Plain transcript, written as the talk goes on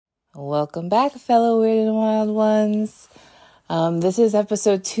Welcome back, fellow Weird and Wild ones. This is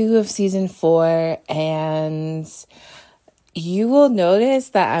episode 2 of season 4, and you will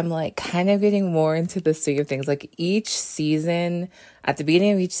notice that I'm kind of getting more into the swing of things. Each season, at the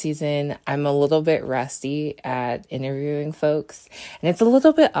beginning of each season, I'm a little bit rusty at interviewing folks, and it's a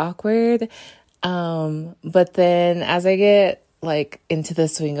little bit awkward. But then as I get into the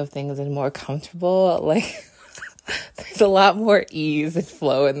swing of things and more comfortable, there's a lot more ease and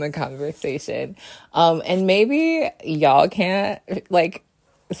flow in the conversation. And maybe y'all can't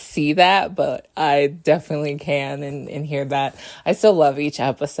see that, but I definitely can and hear that. I still love each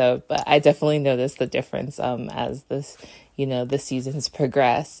episode, but I definitely notice the difference as the seasons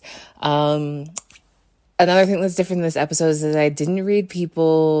progress. Another thing that's different in this episode is that I didn't read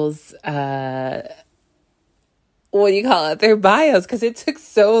people's their bios, because it took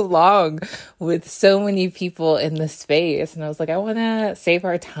so long with so many people in the space. And I was like, I want to save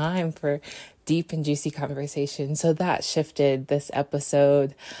our time for deep and juicy conversation. So that shifted this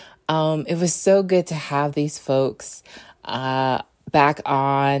episode. It was so good to have these folks back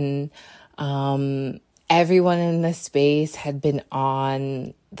on. Everyone in the space had been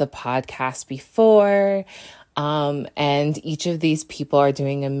on the podcast before. And each of these people are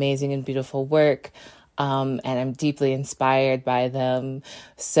doing amazing and beautiful work. And I'm deeply inspired by them.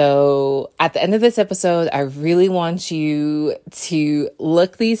 So at the end of this episode, I really want you to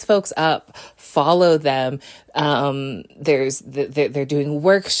look these folks up, follow them. They're doing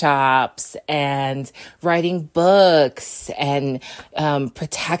workshops and writing books and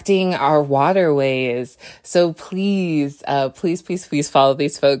protecting our waterways. So please follow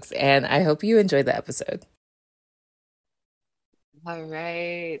these folks. And I hope you enjoyed the episode. All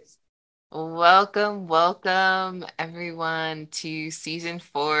right. Welcome everyone to season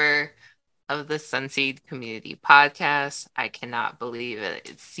 4 of the Sunseed Community Podcast. I cannot believe it.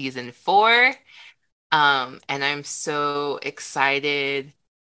 It's season 4. And I'm so excited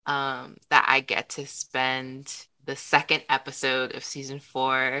that I get to spend the second episode of season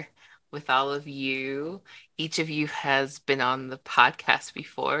 4 with all of you. Each of you has been on the podcast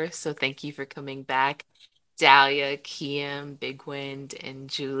before, so thank you for coming back. Dahlia, Kiam, Big Wind, and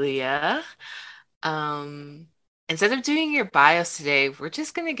Julia. Um, Instead of doing your bios today, we're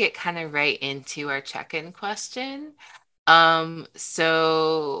just gonna get kind of right into our check-in question.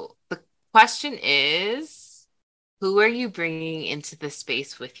 So the question is, who are you bringing into the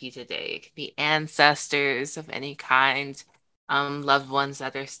space with you today? It could be ancestors of any kind, loved ones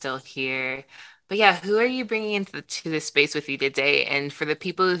that are still here. But yeah, who are you bringing into the space with you today? And for the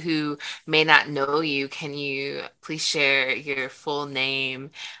people who may not know you, can you please share your full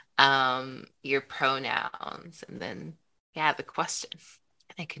name, your pronouns, and then yeah, the question.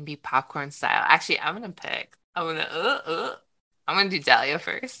 And it can be popcorn style. Actually, I'm gonna pick. I'm gonna do Dahlia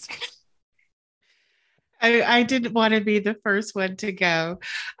first. I didn't want to be the first one to go.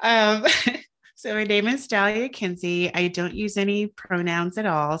 Um, so my name is Dahlia Kinsey. I don't use any pronouns at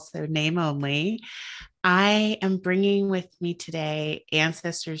all, so name only. I am bringing with me today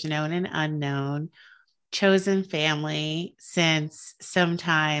ancestors known and unknown, chosen family, since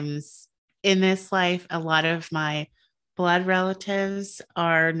sometimes in this life, a lot of my blood relatives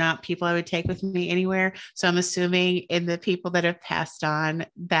are not people I would take with me anywhere. So I'm assuming in the people that have passed on,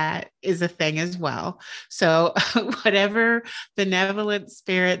 that is a thing as well. So whatever benevolent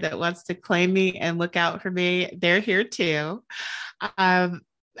spirit that wants to claim me and look out for me, they're here too. Um,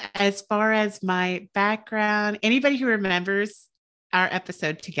 as far as my background, anybody who remembers our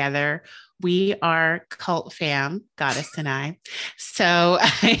episode together, we are cult fam, Goddess and I. So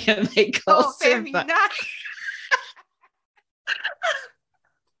I am a cult Oh, fam, survivor. unite.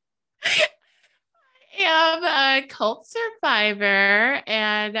 Am a cult survivor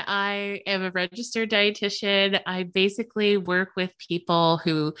and I am a registered dietitian. I basically work with people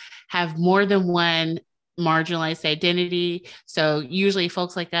who have more than one marginalized identity. So, usually,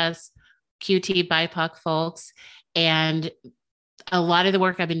 folks like us, QT, BIPOC folks. And a lot of the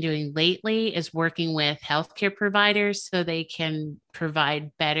work I've been doing lately is working with healthcare providers so they can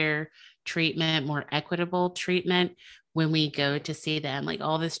provide better treatment, more equitable treatment when we go to see them. Like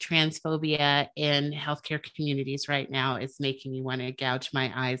all this transphobia in healthcare communities right now is making me want to gouge my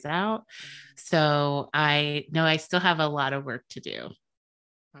eyes out. So I know I still have a lot of work to do.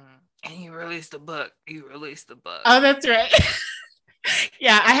 And you released the book. You released the book. Oh, that's right.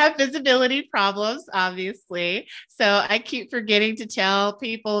 Yeah, I have visibility problems, obviously. So I keep forgetting to tell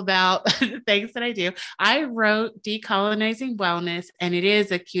people about the things that I do. I wrote Decolonizing Wellness, and it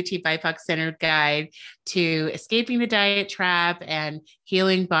is a QT BIPOC centered guide to escaping the diet trap and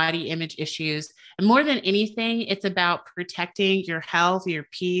healing body image issues. more than anything, it's about protecting your health, your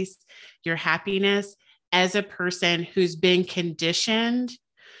peace, your happiness as a person who's been conditioned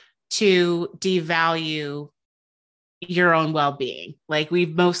to devalue your own well-being. Like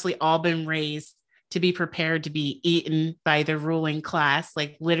we've mostly all been raised to be prepared to be eaten by the ruling class,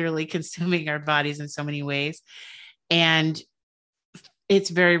 like literally consuming our bodies in so many ways. And it's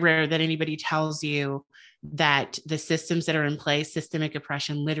very rare that anybody tells you that the systems that are in place, systemic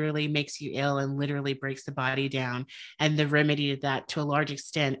oppression, literally makes you ill and literally breaks the body down. And the remedy to that, to a large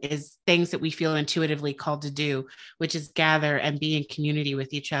extent, is things that we feel intuitively called to do, which is gather and be in community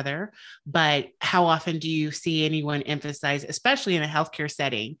with each other. But how often do you see anyone emphasize, especially in a healthcare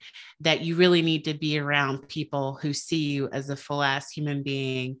setting, that you really need to be around people who see you as a full ass human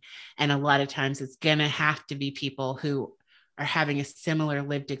being? And a lot of times it's going to have to be people who are having a similar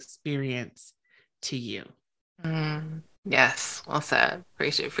lived experience to you. Yes, well said.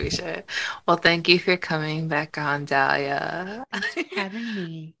 Appreciate. Well, thank you for coming back on, Dahlia. Having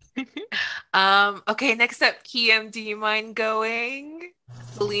me. Okay, next up, Kiam, do you mind going?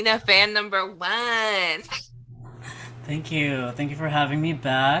 Selena fan number one. Thank you. Thank you for having me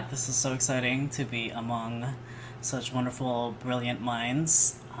back. This is so exciting to be among such wonderful, brilliant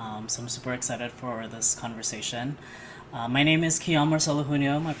minds. So I'm super excited for this conversation. My name is Kiam Marcelo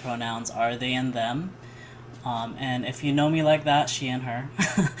Junio. My pronouns are they and them. And if you know me like that, she and her.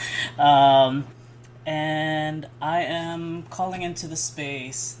 And I am calling into the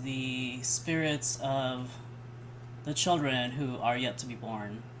space the spirits of the children who are yet to be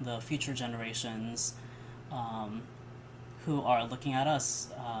born, the future generations um, who are looking at us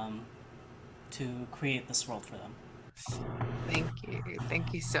to create this world for them. Thank you.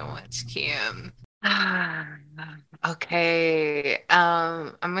 Thank you so much, Kim. Okay.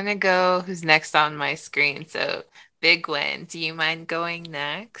 I'm gonna go who's next on my screen. So Big Gwen, do you mind going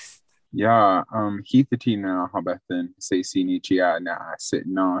next? Yeah, Hithatina Habathan, say Nichia na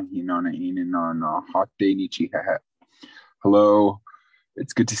sitting on, na in on hot day Nichi. Hello,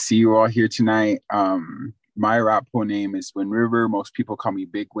 it's good to see you all here tonight. My Arapaho name is Wind River. Most people call me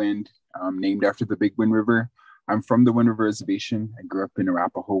Big Wind, named after the Big Wind River. I'm from the Wind River Reservation. I grew up in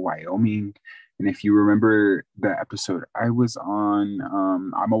Arapaho, Wyoming. And if you remember the episode I was on,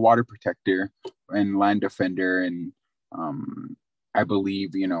 I'm a water protector and land defender. And I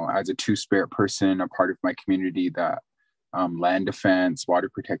believe, as a two-spirit person, a part of my community, that land defense, water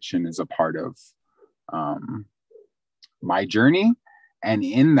protection is a part of my journey. And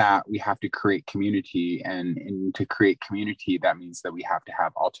in that, we have to create community. And to create community, that means that we have to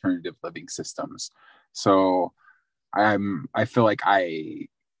have alternative living systems. So I feel like I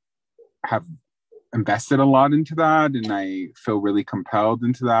have invested a lot into that, and I feel really compelled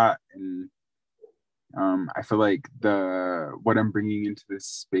into that. And I feel like what I'm bringing into this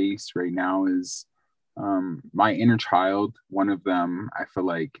space right now is my inner child. One of them, I feel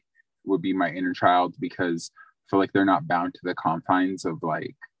like, would be my inner child, because I feel like they're not bound to the confines of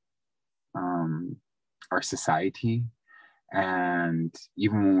like our society. And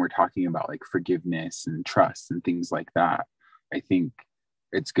even when we're talking about like forgiveness and trust and things like that, I think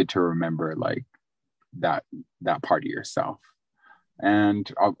it's good to remember like that part of yourself,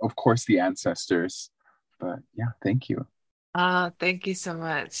 and of course the ancestors. But yeah, thank you. Thank you so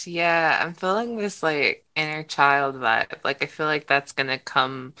much. Yeah, I'm feeling this like inner child vibe. Like I feel like that's gonna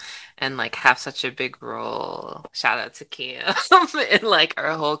come and like have such a big role. Shout out to Kia in like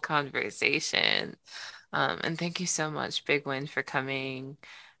our whole conversation. And thank you so much, Big Win, for coming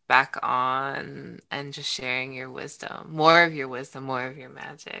back on and just sharing your wisdom, more of your wisdom, more of your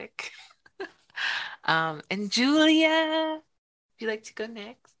magic. And Julia, would you like to go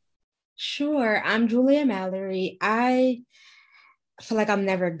next? Sure. I'm Julia Mallory. I feel like I'm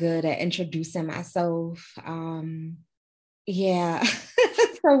never good at introducing myself. Yeah.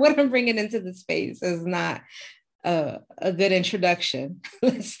 So what I'm bringing into the space is not a good introduction.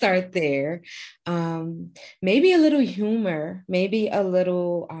 Let's start there. Maybe a little humor, maybe a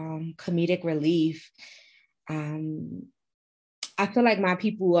little comedic relief. I feel like my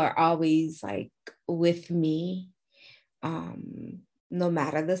people are always like with me, no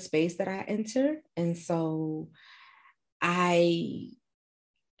matter the space that I enter. And so I'm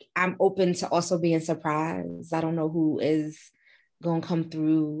open to also being surprised. I don't know who is going to come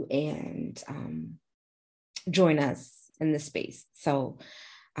through and join us in this space. So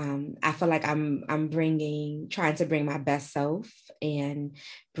I feel like I'm trying to bring my best self and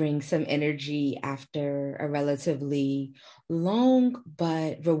bring some energy after a relatively long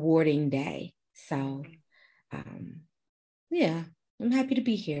but rewarding day. So yeah, I'm happy to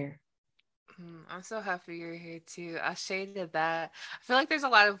be here. I'm so happy you're here too. I shaded that. I feel like there's a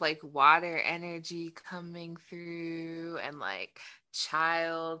lot of like water energy coming through and like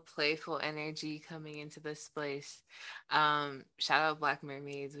child playful energy coming into this place. Shout out Black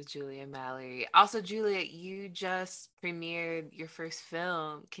Mermaids with Julia Mallory. Also, Julia, you just premiered your first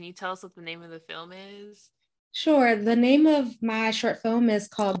film. Can you tell us what the name of the film is? Sure. The name of my short film is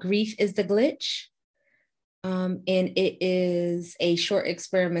called Grief is the Glitch. And it is a short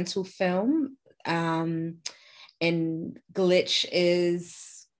experimental film. And glitch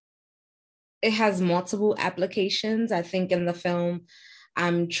it has multiple applications. I think in the film,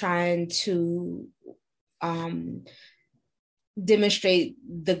 I'm trying to demonstrate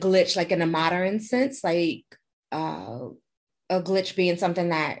the glitch like in a modern sense, like a glitch being something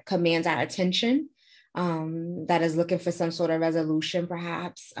that commands our attention, that is looking for some sort of resolution,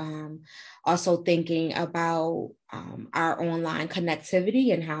 perhaps. Also thinking about our online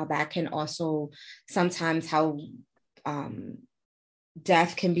connectivity and how that can also sometimes how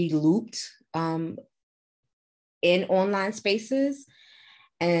death can be looped in online spaces.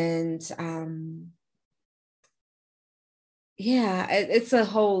 And yeah, it's a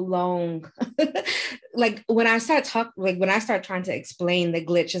whole long like when I start trying to explain the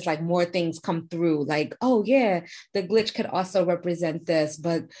glitch, it's like more things come through, like, oh yeah, the glitch could also represent this.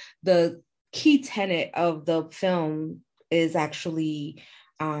 But the key tenet of the film is actually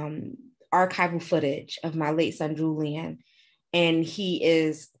archival footage of my late son Julian, and he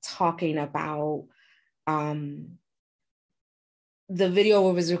is talking about the video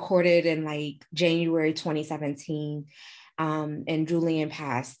was recorded in like January 2017. And Julian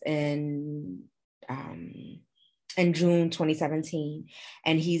passed in June 2017.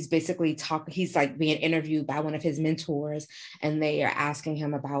 And he's basically he's like being interviewed by one of his mentors, and they are asking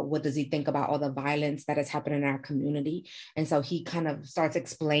him about what does he think about all the violence that has happened in our community. And so he kind of starts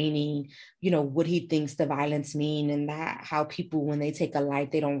explaining, what he thinks the violence mean, and that how people, when they take a life,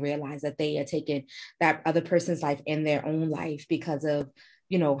 they don't realize that they are taking that other person's life in their own life because of,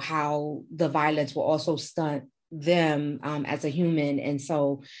 how the violence will also stunt them as a human. And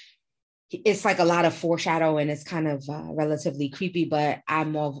so it's like a lot of foreshadow, and it's kind of relatively creepy, but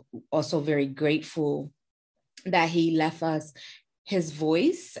I'm also very grateful that he left us his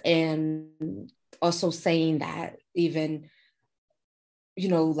voice, and also saying that even,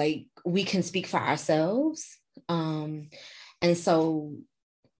 like we can speak for ourselves. And so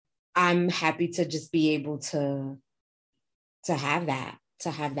I'm happy to just be able to have that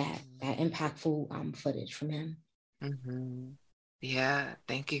impactful footage from him. Mm-hmm. Yeah,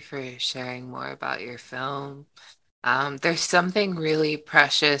 thank you for sharing more about your film. There's something really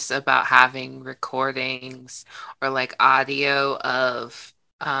precious about having recordings or like audio of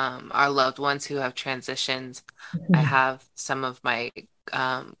our loved ones who have transitioned. I have some of my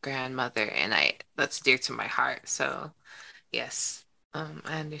grandmother, and that's dear to my heart. So yes,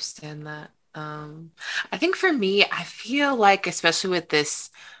 I understand that. I think for me, I feel like, especially with this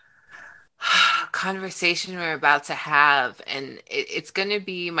conversation we're about to have, and it's going to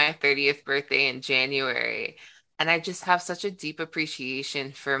be my 30th birthday in January. And I just have such a deep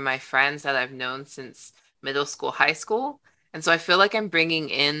appreciation for my friends that I've known since middle school, high school. And so I feel like I'm bringing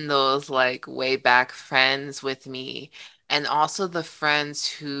in those like way back friends with me, and also the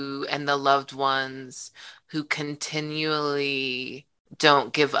friends and the loved ones who continually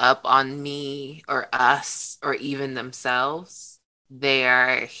don't give up on me or us or even themselves. They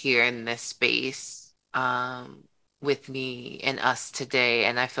are here in this space with me and us today,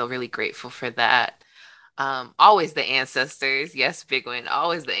 and I feel really grateful for that. Always the ancestors, yes, big one,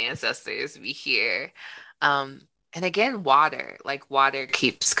 always the ancestors be here. And again, water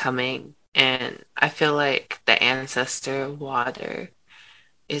keeps coming, and I feel like the ancestor water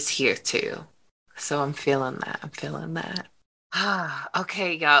is here too. So I'm feeling that. I'm feeling that.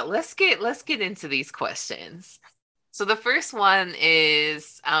 Okay, y'all, let's get into these questions. So the first one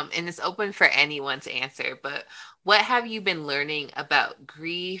is, and it's open for anyone to answer, but what have you been learning about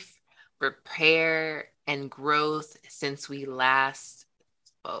grief, repair, and growth since we last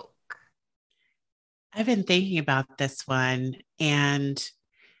spoke? I've been thinking about this one, and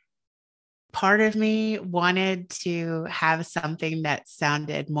part of me wanted to have something that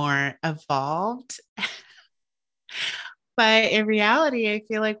sounded more evolved. But in reality, I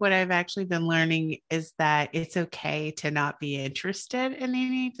feel like what I've actually been learning is that it's okay to not be interested in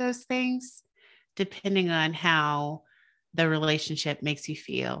any of those things, depending on how the relationship makes you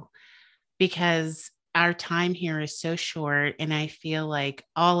feel. Because our time here is so short. And I feel like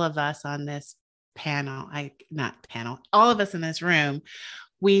all of us on this all of us in this room,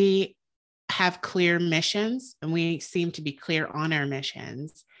 we have clear missions, and we seem to be clear on our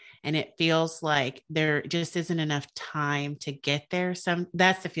missions. and it feels like there just isn't enough time to get there.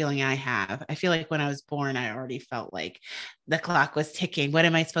 That's the feeling I have. I feel like when I was born, I already felt like the clock was ticking. What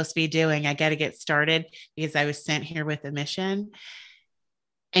am I supposed to be doing? I got to get started because I was sent here with a mission.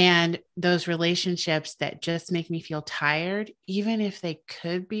 And those relationships that just make me feel tired, even if they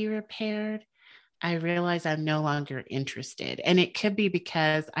could be repaired, I realize I'm no longer interested. And it could be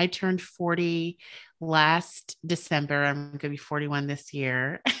because I turned 40 last December. I'm going to be 41 this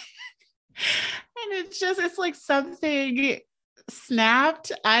year. And it's like something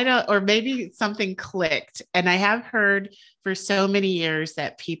snapped. Or maybe something clicked. And I have heard for so many years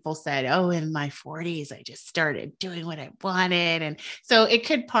that people said, oh, in my 40s, I just started doing what I wanted. And so it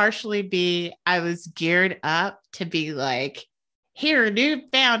could partially be I was geared up to be like, here are new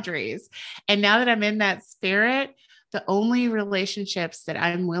boundaries. And now that I'm in that spirit, the only relationships that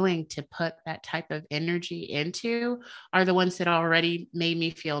I'm willing to put that type of energy into are the ones that already made me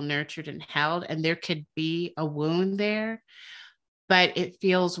feel nurtured and held. And there could be a wound there, but it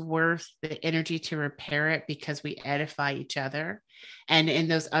feels worth the energy to repair it because we edify each other. And in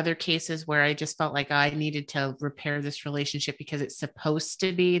those other cases where I just felt like I needed to repair this relationship because it's supposed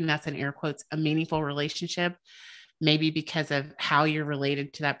to be, and that's in air quotes, a meaningful relationship, maybe because of how you're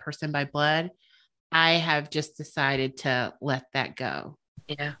related to that person by blood, I have just decided to let that go.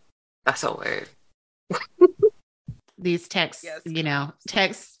 Yeah, that's a word. These texts,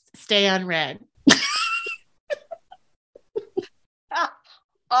 texts stay unread.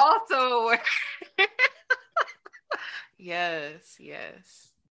 Also a word. Yes.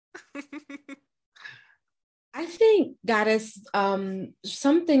 I think, Goddess,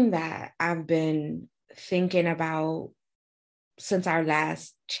 something that I've been thinking about since our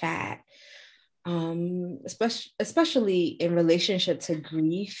last chat, especially in relationship to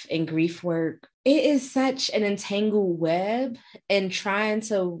grief and grief work, it is such an entangled web, and trying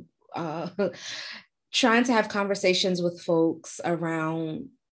to have conversations with folks around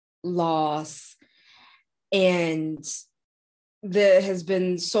loss, and there has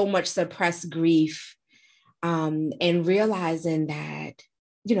been so much suppressed grief, and realizing that,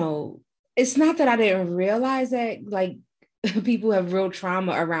 it's not that I didn't realize that, like, people have real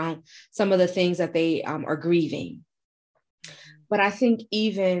trauma around some of the things that they are grieving. But I think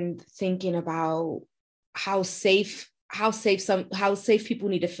even thinking about how safe people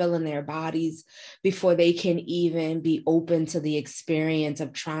need to feel in their bodies before they can even be open to the experience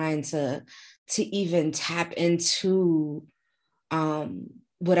of trying to even tap into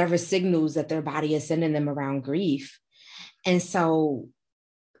whatever signals that their body is sending them around grief. And so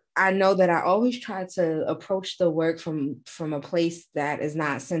I know that I always try to approach the work from a place that is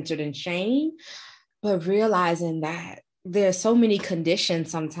not centered in shame, but realizing that there are so many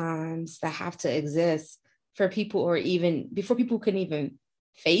conditions sometimes that have to exist for people, or even before people can even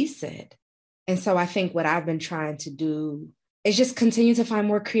face it. And so I think what I've been trying to do is just continue to find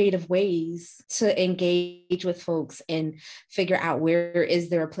more creative ways to engage with folks and figure out where is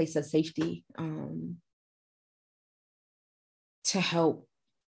there a place of safety to help.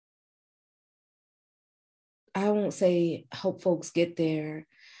 I won't say help folks get there,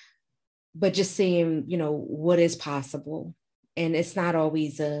 but just seeing, what is possible. And it's not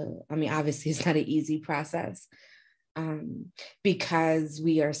always obviously it's not an easy process, because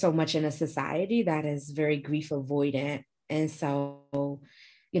we are so much in a society that is very grief avoidant. And so,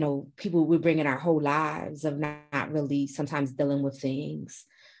 people, we bring in our whole lives of not really sometimes dealing with things,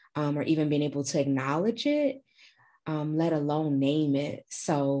 or even being able to acknowledge it, let alone name it.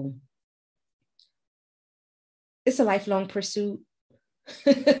 So it's a lifelong pursuit.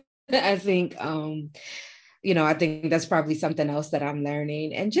 I think, I think that's probably something else that I'm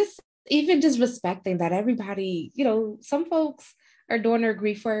learning, and just respecting that everybody, some folks are doing their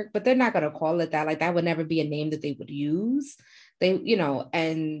grief work, but they're not going to call it that. Like, that would never be a name that they would use.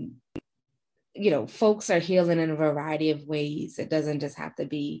 Folks are healing in a variety of ways. It doesn't just have to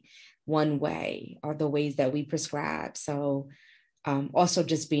be one way or the ways that we prescribe. So also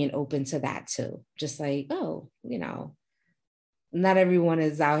just being open to that too. Just like, not everyone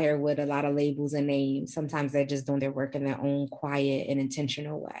is out here with a lot of labels and names. Sometimes they're just doing their work in their own quiet and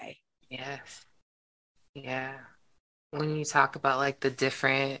intentional way. Yes. Yeah. When you talk about like the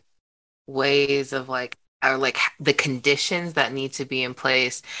different ways of or the conditions that need to be in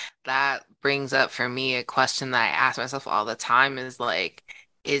place, that brings up for me a question that I ask myself all the time is like,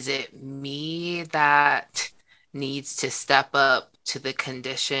 is it me that needs to step up to the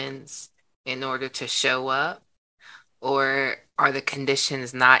conditions in order to show up? Or are the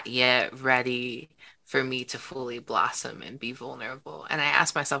conditions not yet ready for me to fully blossom and be vulnerable. And I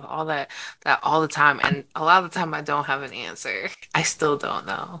ask myself that all the time. And a lot of the time I don't have an answer. I still don't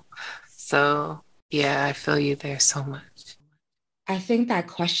know. So yeah, I feel you there so much. I think that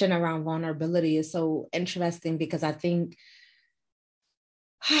question around vulnerability is so interesting because I think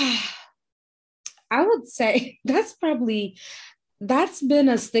I would say that's been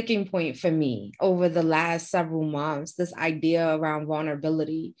a sticking point for me over the last several months, this idea around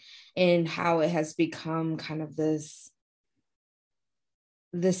vulnerability and how it has become kind of this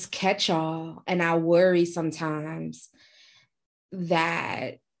catch-all. And I worry sometimes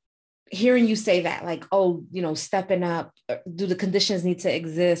that hearing you say that, like, oh, stepping up, do the conditions need to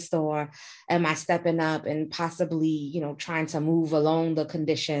exist, or am I stepping up and possibly, trying to move along the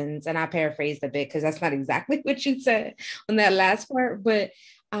conditions? And I paraphrased a bit because that's not exactly what you said on that last part, but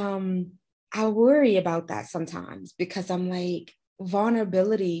I worry about that sometimes because I'm like,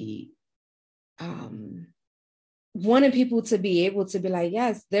 vulnerability, wanting people to be able to be like,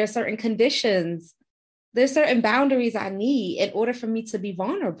 yes, there are certain conditions, there's certain boundaries I need in order for me to be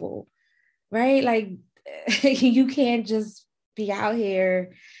vulnerable. Right? Like you can't just be out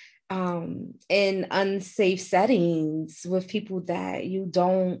here in unsafe settings with people that you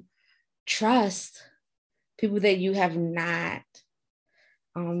don't trust, people that you have not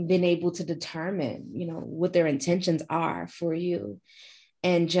been able to determine, what their intentions are for you,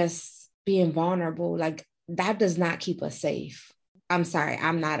 and just being vulnerable. Like that does not keep us safe. I'm sorry,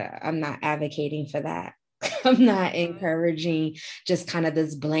 I'm not advocating for that. I'm not encouraging just kind of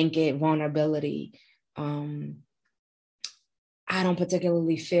this blanket vulnerability. I don't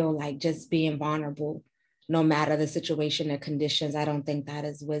particularly feel like just being vulnerable, no matter the situation or conditions. I don't think that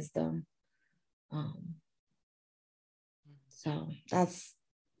is wisdom. So that's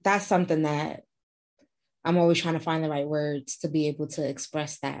something that I'm always trying to find the right words to be able to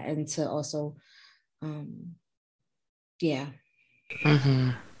express that and to also, yeah. Mm-hmm.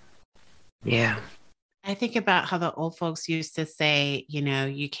 Yeah. I think about how the old folks used to say,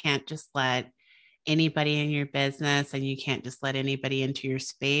 you can't just let anybody in your business and you can't just let anybody into your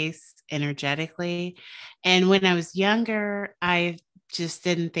space energetically. And when I was younger, I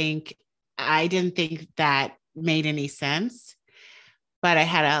didn't think that made any sense. But I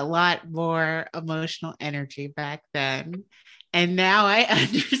had a lot more emotional energy back then. And now I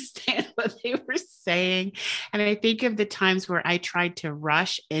understand what they were saying. And I think of the times where I tried to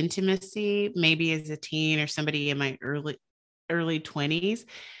rush intimacy, maybe as a teen or somebody in my early 20s,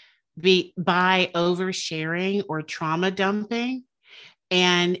 by oversharing or trauma dumping.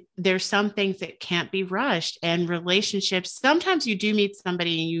 And there's some things that can't be rushed. And relationships, sometimes you do meet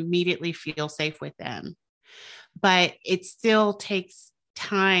somebody and you immediately feel safe with them, but it still takes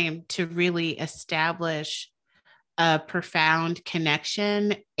time to really establish a profound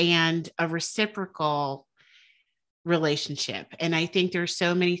connection and a reciprocal relationship. And I think there's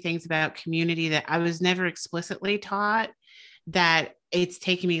so many things about community that I was never explicitly taught, that it's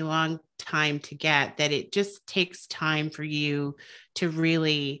taken me a long time to get, that it just takes time for you to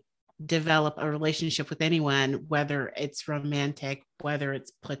really develop a relationship with anyone, whether it's romantic, whether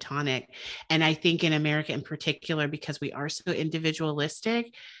it's platonic. And I think in America in particular, because we are so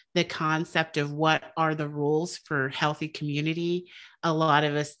individualistic, the concept of what are the rules for healthy community, a lot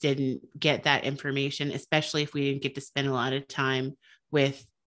of us didn't get that information, especially if we didn't get to spend a lot of time with,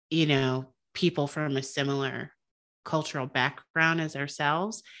 people from a similar cultural background as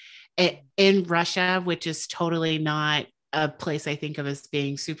ourselves. In Russia, which is totally not a place I think of as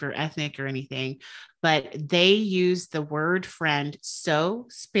being super ethnic or anything, but they use the word friend so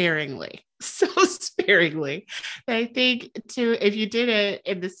sparingly. I think if you did it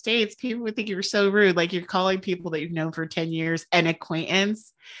in the States, people would think you're so rude, like you're calling people that you've known for 10 years an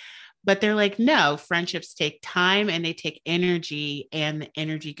acquaintance. But they're like, no, friendships take time and they take energy, and the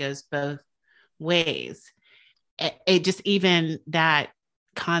energy goes both ways. It just, even that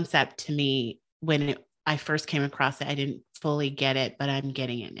concept to me, when I first came across it, I didn't fully get it, but I'm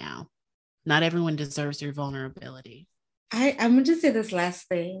getting it now. Not everyone deserves your vulnerability. I'm gonna just say this last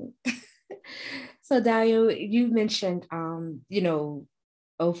thing. So Dario, you mentioned,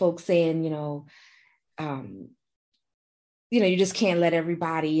 old folks saying, you just can't let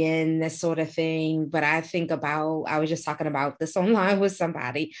everybody in, this sort of thing. But I was just talking about this online with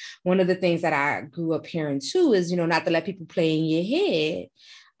somebody. One of the things that I grew up hearing too is, not to let people play in your head.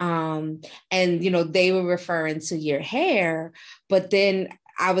 And, they were referring to your hair, but then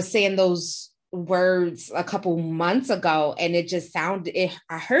I was saying those words a couple months ago and it just I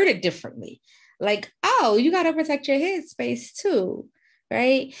heard it differently. Like, oh, you got to protect your head space too.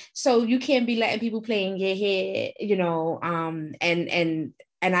 Right. So you can't be letting people play in your head, and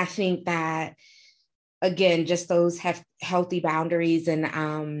I think that again, just those healthy boundaries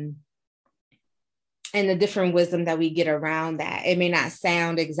and the different wisdom that we get around that. It may not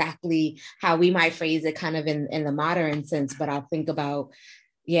sound exactly how we might phrase it kind of in the modern sense, but I think about,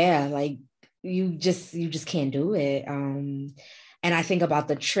 yeah, like you just can't do it. And I think about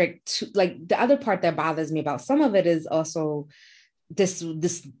the trick to, like, the other part that bothers me about some of it is also this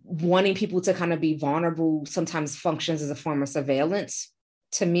wanting people to kind of be vulnerable sometimes functions as a form of surveillance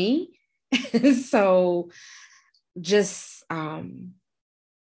to me. So just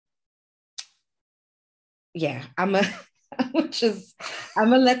yeah, I'm gonna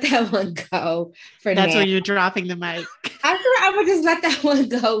let that one go for That's now. where you're dropping the mic. I'm gonna just let that one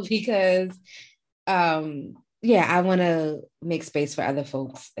go because yeah, I want to make space for other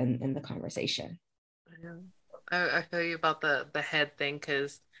folks in the conversation. Yeah. I feel you about the head thing,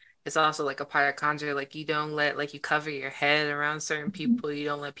 because it's also like a part of conjure. Like, you don't let, like, you cover your head around certain people. You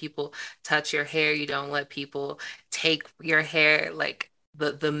don't let people touch your hair. You don't let people take your hair. Like,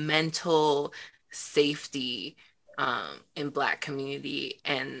 the mental safety in Black community.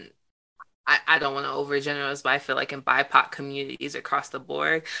 And I don't want to overgeneralize, but I feel like in BIPOC communities across the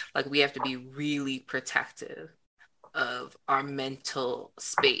board, like, we have to be really protective of our mental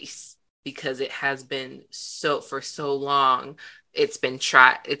space, because it has been so, for so long, they've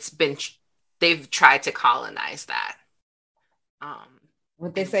tried to colonize that.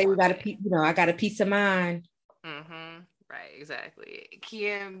 What they say, we got I got a peace of mind. Right, exactly.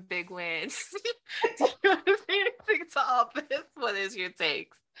 Kian, big wins. Do you want to say anything to all this? What is your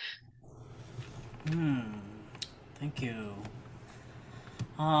takes? Thank you.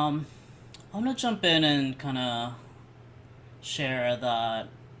 I'm gonna jump in and kind of share that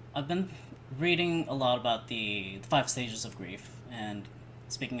I've been reading a lot about the 5 stages of grief, and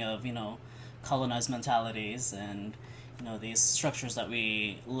speaking of, colonized mentalities and, these structures that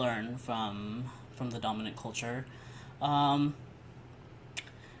we learn from the dominant culture.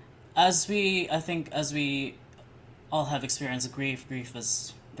 As we all have experienced grief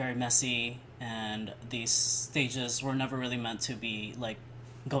is very messy, and these stages were never really meant to be like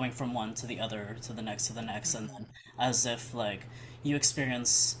going from one to the other to the next to the next, and then as if like you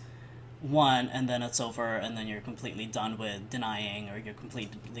experience one and then it's over, and then you're completely done with denying, or you're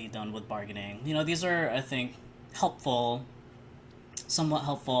completely done with bargaining. These are, I think, somewhat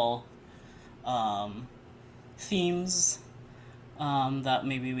helpful themes that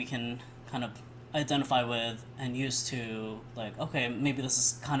maybe we can kind of identify with and use to, like, okay, maybe this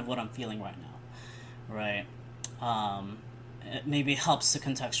is kind of what I'm feeling right now, right? It maybe helps to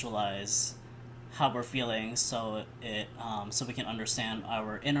contextualize how we're feeling, so so we can understand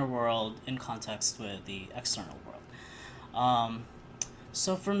our inner world in context with the external world.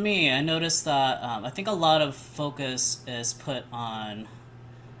 So for me, I noticed that I think a lot of focus is put on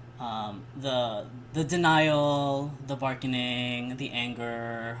the denial, the bargaining, the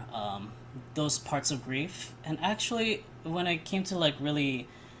anger, those parts of grief. And actually, when I came to like really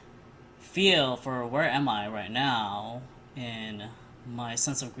feel for where am I right now in my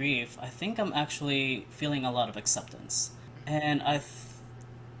sense of grief, I think I'm actually feeling a lot of acceptance. And I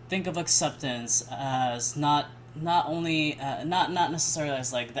think of acceptance as not only not necessarily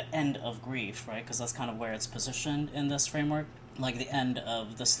as like the end of grief, right? Because that's kind of where it's positioned in this framework. Like, the end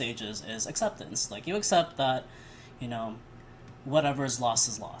of the stages is acceptance. Like, you accept that, whatever is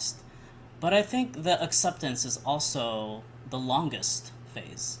lost. But I think the acceptance is also the longest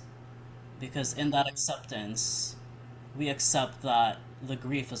phase, because in that acceptance, we accept that the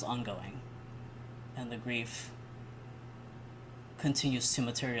grief is ongoing, and the grief continues to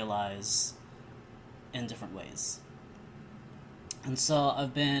materialize in different ways. And so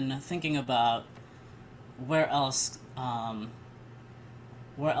I've been thinking about where else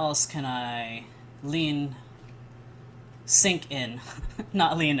can I sink in,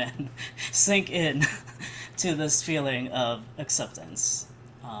 not lean in, sink in to this feeling of acceptance.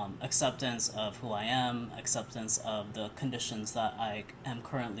 Acceptance of who I am, acceptance of the conditions that I am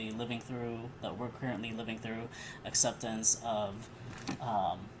currently living through, that we're currently living through, acceptance of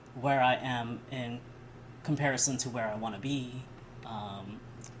where I am in comparison to where I want to be,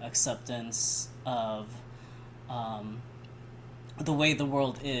 acceptance of the way the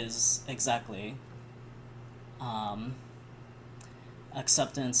world is exactly,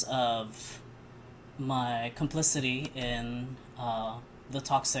 acceptance of my complicity in the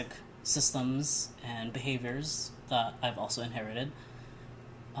toxic systems and behaviors that I've also inherited.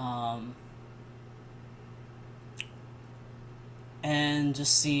 And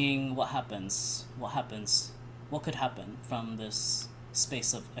just seeing what could happen from this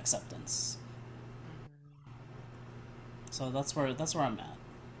space of acceptance. So that's where I'm at.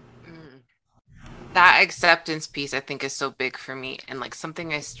 That acceptance piece I think is so big for me and like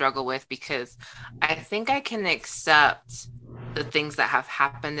something I struggle with because I think I can accept the things that have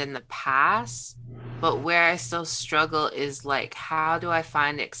happened in the past, but where I still struggle is like how do I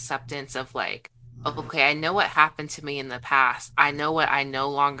find acceptance of like, okay, I know what happened to me in the past. I know what I no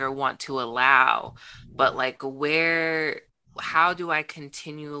longer want to allow, but like how do I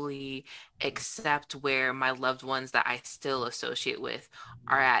continually accept where my loved ones that I still associate with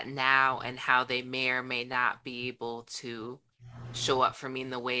are at now and how they may or may not be able to show up for me in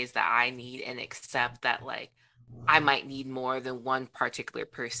the ways that I need and accept that like I might need more than one particular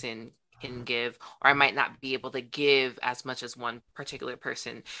person can give, or I might not be able to give as much as one particular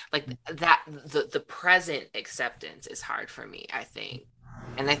person. Like that, the present acceptance is hard for me, I think.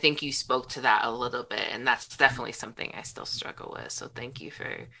 And I think you spoke to that a little bit, and that's definitely something I still struggle with. So thank you for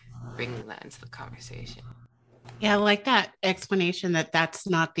bringing that into the conversation. Yeah, I like that explanation that that's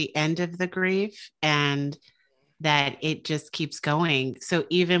not the end of the grief and that it just keeps going. So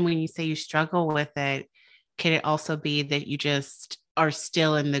even when you say you struggle with it, can it also be that you just are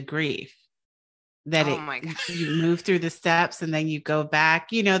still in the grief? That Oh it my God. you move through the steps and then you go back,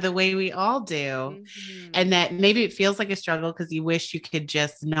 the way we all do. And Mhm. that maybe it feels like a struggle because you wish you could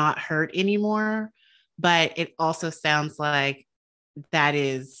just not hurt anymore. But it also sounds like that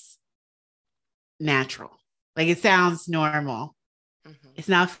is natural. Like it sounds normal. Mhm. It's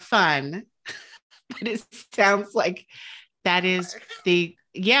not fun, but it sounds like that is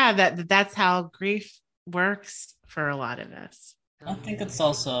Hard. that's how grief works for a lot of us. I think it's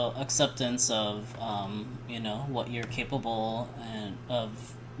also acceptance of, what you're capable and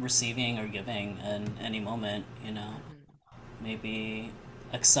of receiving or giving in any moment. Mhm. Maybe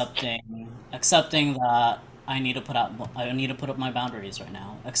accepting that I need to put up my boundaries right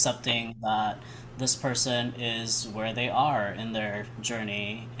now. Accepting that this person is where they are in their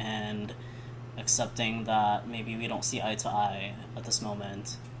journey, and accepting that maybe we don't see eye to eye at this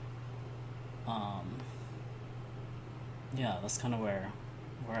moment. Um, yeah, that's kind of where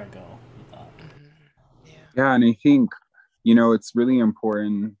I go with that. Mhm. Yeah. Yeah, and I think, it's really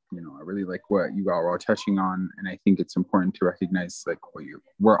important. I really like what you all are touching on, and I think it's important to recognize like what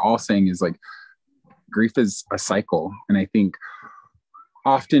we're all saying is like grief is a cycle, and I think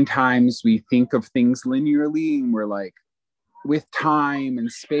oftentimes we think of things linearly, and we're like, with time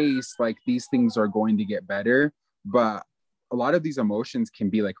and space, like these things are going to get better. But a lot of these emotions can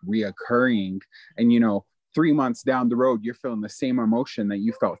be like reoccurring. And, 3 months down the road, you're feeling the same emotion that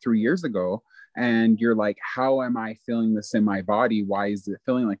you felt 3 years ago. And you're like, how am I feeling this in my body? Why is it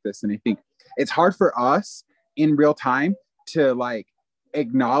feeling like this? And I think it's hard for us in real time to like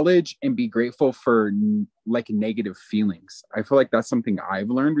acknowledge and be grateful for like negative feelings. I feel like that's something I've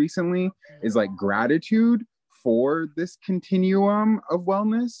learned recently is like gratitude for this continuum of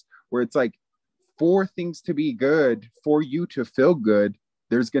wellness where it's like for things to be good, for you to feel good,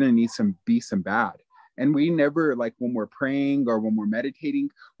 there's going to need some bad. And we never, like when we're praying or when we're meditating,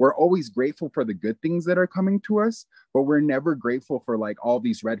 we're always grateful for the good things that are coming to us, but we're never grateful for like all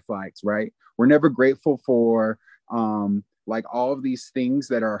these red flags, right? We're never grateful for like all of these things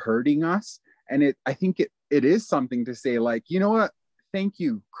that are hurting us. And I think it is something to say like, you know what, thank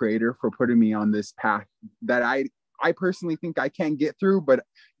you, creator, for putting me on this path that I personally think I can't get through, but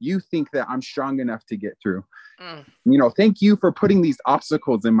you think that I'm strong enough to get through. Mm. Thank you for putting these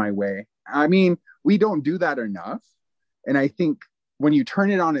obstacles in my way. I mean, we don't do that enough. And I think when you turn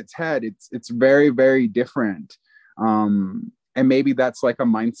it on its head, it's very, very different. And maybe that's like a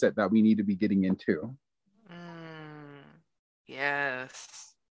mindset that we need to be getting into. Mm.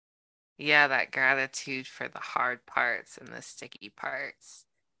 Yes. Yeah, that gratitude for the hard parts and the sticky parts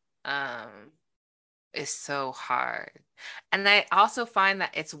um is so hard. And I also find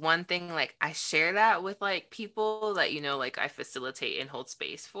that it's one thing like I share that with like people that like I facilitate and hold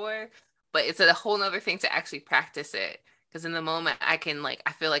space for, but it's a whole nother thing to actually practice it. Because in the moment I can like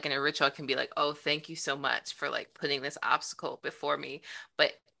I feel like in a ritual I can be like, "Oh, thank you so much for like putting this obstacle before me."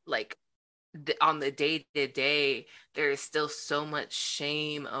 But like on the day to day, there is still so much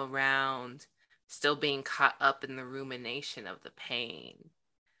shame around still being caught up in the rumination of the pain,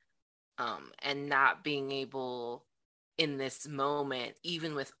 and not being able in this moment,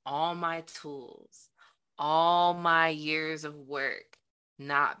 even with all my tools, all my years of work,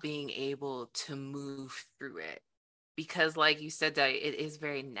 not being able to move through it. Because, like you said, that it is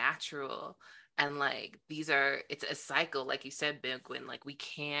very natural. And like it's a cycle, like you said, Big When, like we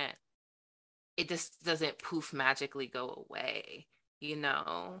can't it just doesn't poof magically go away.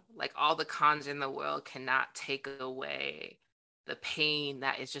 Like all the cons in the world cannot take away the pain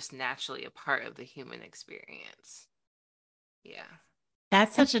that is just naturally a part of the human experience. Yeah.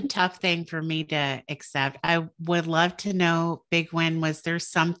 That's such a tough thing for me to accept. I would love to know, Big Win, was there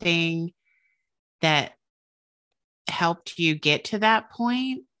something that helped you get to that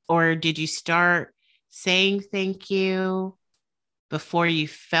point? Or did you start saying thank you before you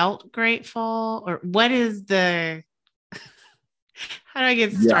felt grateful? Or what is the, how do I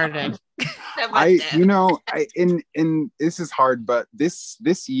get Yeah. started? In this is hard, but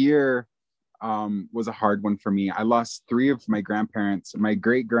this year was a hard one for me. I lost 3 of my grandparents, my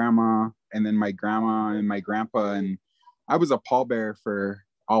great grandma, and then my grandma and my grandpa, and I was a pallbearer for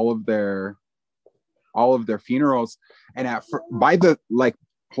all of their funerals. And by the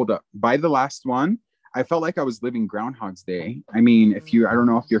last one, I felt like I was living Groundhog's Day. I mean, I don't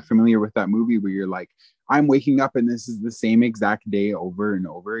know if you're familiar with that movie where you're like, I'm waking up and this is the same exact day over and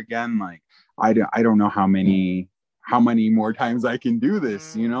over again. Like, I don't know how many more times I can do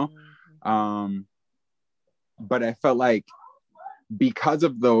this, you know? But I felt like because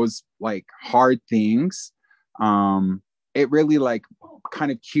of those like hard things, it really like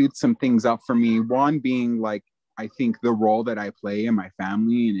kind of queued some things up for me. One being like, I think the role that I play in my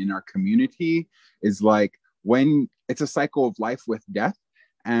family and in our community is like, when it's a cycle of life with death.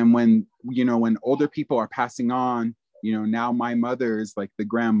 And when older people are passing on, now my mother is like the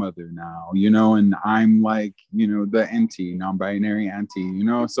grandmother now, and I'm like, the auntie, non-binary auntie,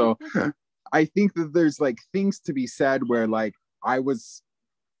 so I think that there's like things to be said where like I was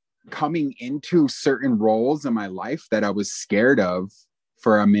coming into certain roles in my life that I was scared of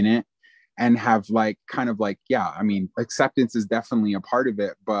for a minute, and have like kind of like, yeah, I mean, acceptance is definitely a part of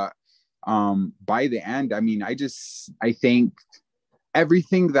it. But by the end, I mean, I think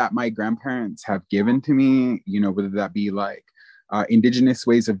everything that my grandparents have given to me, whether that be like indigenous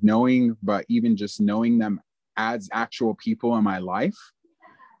ways of knowing, but even just knowing them as actual people in my life.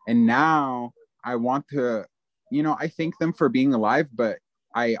 And now I want to, I thank them for being alive, but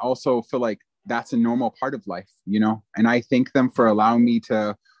I also feel like that's a normal part of life, and I thank them for allowing me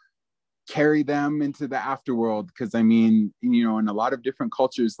to carry them into the afterworld. Because I mean, in a lot of different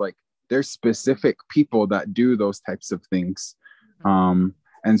cultures, like there's specific people that do those types of things.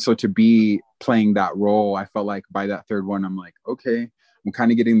 And so to be playing that role, I felt like by that third one, I'm like, okay, I'm kind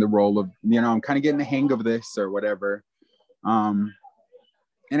of getting the role of, I'm kind of getting the hang of this or whatever. And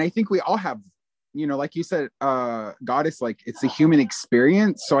I think we all have, like you said, Goddess, like it's a human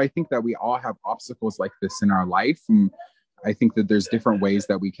experience. So I think that we all have obstacles like this in our life. And I think that there's different ways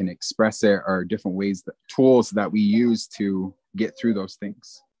that we can express it, or different ways, tools that we use to get through those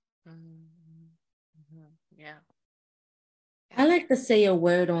things. Yeah. I like to say a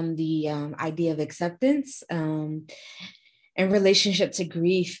word on the idea of acceptance in relationship to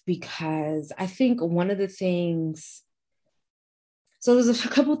grief, because I think one of the things, so there's a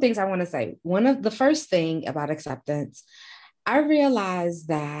couple things I want to say. The first thing about acceptance, I realized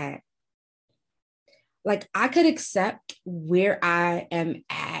that like I could accept where I am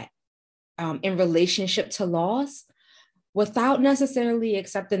at in relationship to loss without necessarily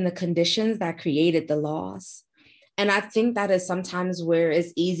accepting the conditions that created the loss. And I think that is sometimes where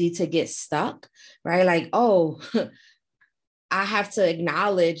it's easy to get stuck, right? Like, oh, I have to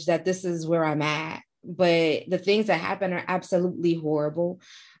acknowledge that this is where I'm at. But the things that happen are absolutely horrible.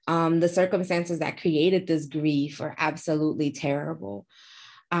 The circumstances that created this grief are absolutely terrible.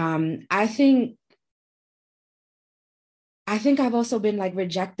 I think I've also been like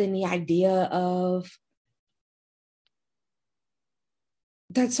rejecting the idea of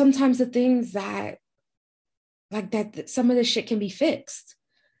that sometimes the things that like that some of this shit can be fixed,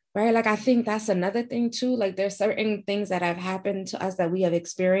 right? Like I think that's another thing too. Like there's certain things that have happened to us that we have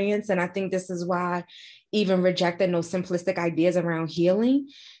experienced. And I think this is why even rejecting those simplistic ideas around healing,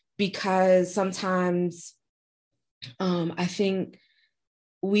 because sometimes I think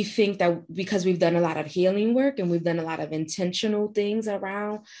we think that because we've done a lot of healing work and we've done a lot of intentional things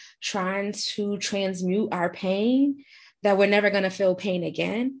around trying to transmute our pain, that we're never going to feel pain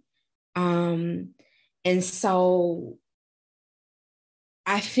again. And so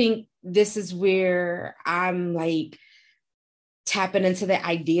I think this is where I'm like tapping into the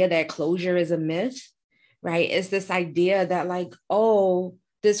idea that closure is a myth, right? It's this idea that like, oh,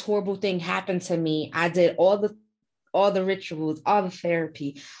 this horrible thing happened to me. I did all the rituals, all the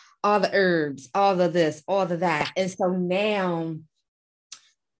therapy, all the herbs, all the this, all the that. And so now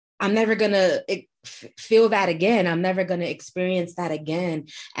I'm never going to feel that again. I'm never going to experience that again.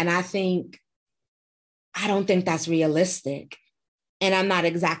 And I don't think that's realistic. And I'm not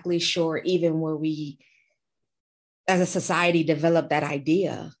exactly sure even where we, as a society, developed that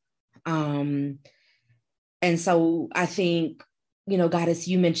idea. And so I think, Goddess,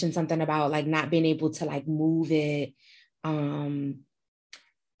 you mentioned something about like not being able to like move it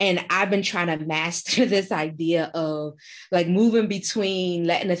And I've been trying to master this idea of like moving between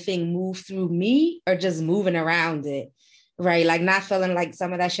letting the thing move through me or just moving around it, right? Like not feeling like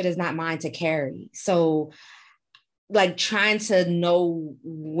some of that shit is not mine to carry. So like trying to know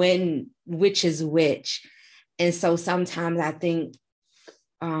which is which. And so sometimes I think,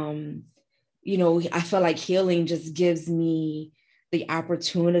 I feel like healing just gives me the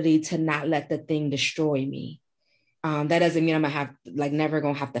opportunity to not let the thing destroy me. That doesn't mean I'm gonna have like never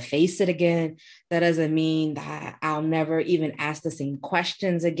gonna have to face it again. That doesn't mean that I'll never even ask the same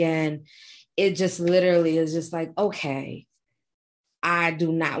questions again. It just literally is just like, okay, I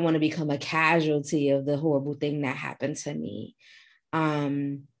do not want to become a casualty of the horrible thing that happened to me.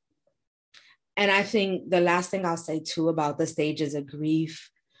 And I think the last thing I'll say too about the stages of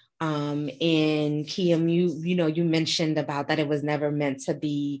grief, and Kiam, you mentioned about that it was never meant to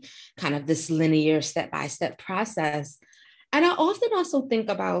be kind of this linear step-by-step process. And I often also think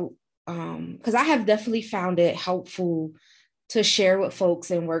about, because I have definitely found it helpful to share with folks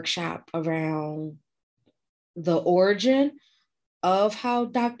in workshop around the origin of how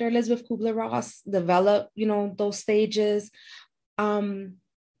Dr. Elizabeth Kubler-Ross developed, those stages.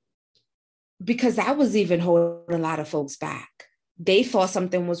 Because that was even holding a lot of folks back. They thought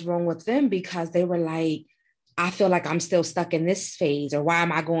something was wrong with them because they were like, I feel like I'm still stuck in this phase, or why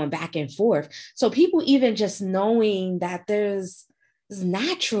am I going back and forth? So people even just knowing that it's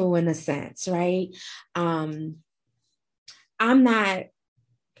natural in a sense, right? I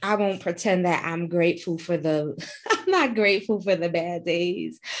won't pretend that I'm grateful for I'm not grateful for the bad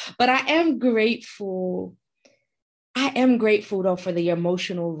days, but I am grateful though for the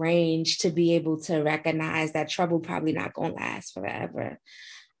emotional range to be able to recognize that trouble probably not going to last forever.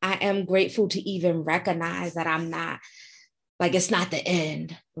 I am grateful to even recognize that I'm not, like, it's not the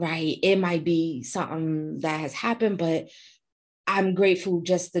end, right? It might be something that has happened, but I'm grateful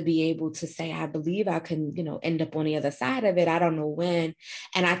just to be able to say, I believe I can, end up on the other side of it. I don't know when.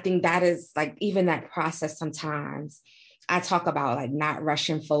 And I think that is like, even that process sometimes, I talk about like not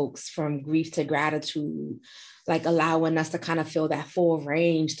rushing folks from grief to gratitude, like allowing us to kind of feel that full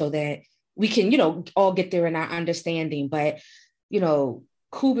range so that we can, all get there in our understanding. But,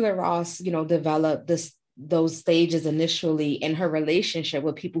 Kubler-Ross, developed those stages initially in her relationship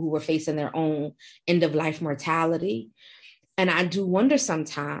with people who were facing their own end of life mortality. And I do wonder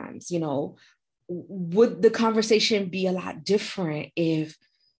sometimes, would the conversation be a lot different if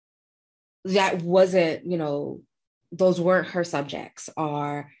that wasn't, those weren't her subjects?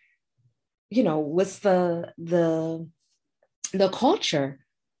 Or, what's the culture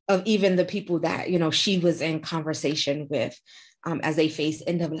of even the people that, she was in conversation with, as they face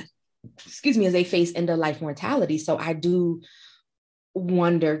end of life mortality. So I do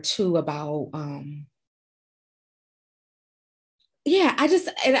wonder too about, I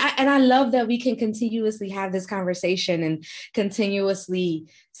love that we can continuously have this conversation and continuously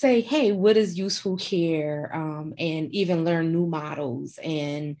say, hey, what is useful here? And even learn new models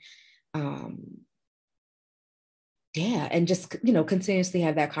and, and just, continuously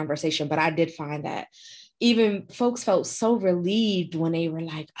have that conversation. But I did find that even folks felt so relieved when they were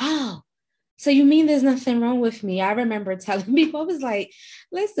like, oh, so you mean there's nothing wrong with me? I remember telling people, I was like,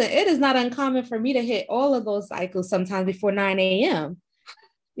 listen, it is not uncommon for me to hit all of those cycles sometimes before 9 a.m.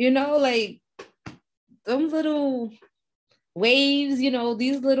 Like those little waves,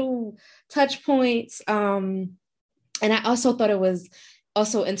 these little touch points. And I also thought it was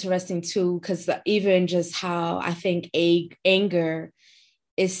also interesting too, because even just how I think anger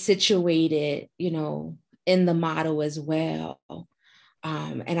is situated, in the model as well.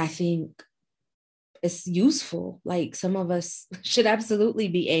 And I think it's useful. Like some of us should absolutely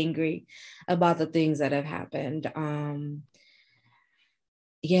be angry about the things that have happened.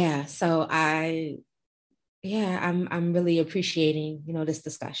 So I'm really appreciating, this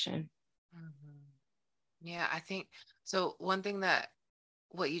discussion. Mm-hmm. Yeah, I think so. One thing that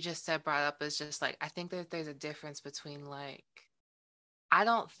what you just said brought up is just like, I think that there's a difference between like, I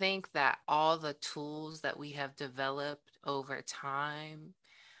don't think that all the tools that we have developed over time,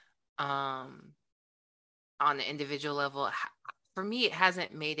 on an individual level, for me, it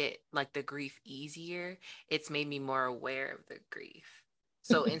hasn't made it like the grief easier. It's made me more aware of the grief.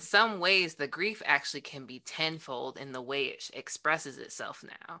 So in some ways, the grief actually can be tenfold in the way it expresses itself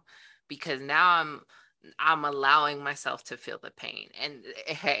now, because now I'm allowing myself to feel the pain. And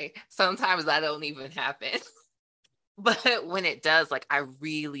hey, sometimes that don't even happen. But when it does, like I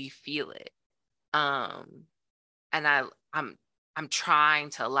really feel it. And I'm trying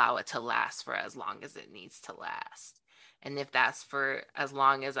to allow it to last for as long as it needs to last. And if that's for as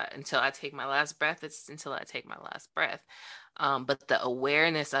long as until I take my last breath, it's until I take my last breath. But the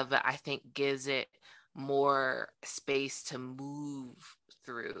awareness of it, I think, gives it more space to move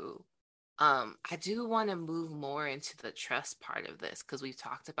through. I do want to move more into the trust part of this, because we've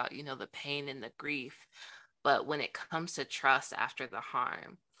talked about, the pain and the grief, but when it comes to trust after the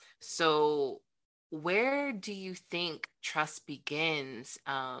harm, so where do you think trust begins?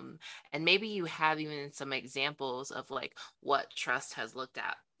 And maybe you have even some examples of like what trust has looked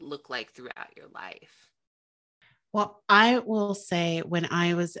like throughout your life. Well, I will say when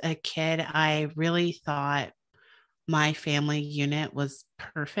I was a kid, I really thought my family unit was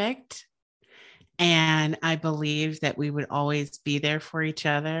perfect. And I believed that we would always be there for each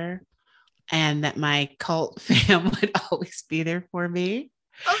other and that my cult fam would always be there for me.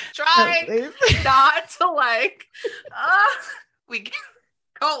 I'm trying not to like, we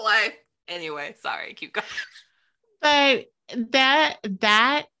cult life. Anyway, sorry, keep going. But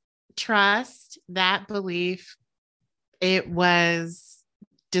that trust, that belief, it was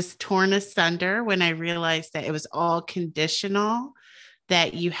just torn asunder when I realized that it was all conditional,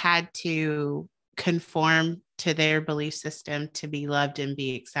 that you had to conform to their belief system to be loved and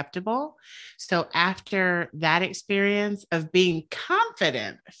be acceptable. So after that experience of being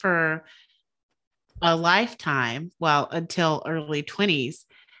confident for a lifetime, well, until early 20s,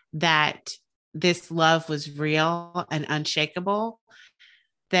 that this love was real and unshakable,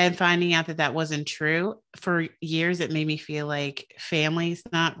 then finding out that that wasn't true for years, it made me feel like family's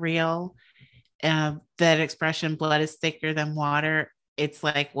not real. That expression, blood is thicker than water. It's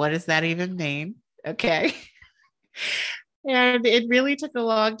like, what does that even mean? Okay. And it really took a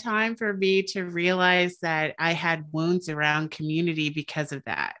long time for me to realize that I had wounds around community because of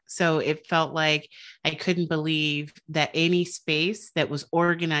that. So it felt like I couldn't believe that any space that was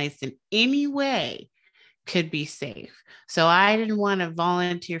organized in any way could be safe. So I didn't want to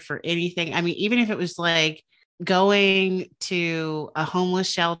volunteer for anything. I mean, even if it was like going to a homeless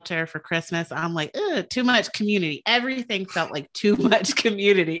shelter for Christmas, I'm like, too much community. Everything felt like too much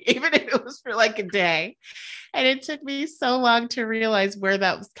community, even if it was for like a day. And it took me so long to realize where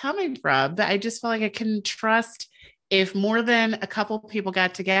that was coming from. But I just felt like I couldn't trust. If more than a couple people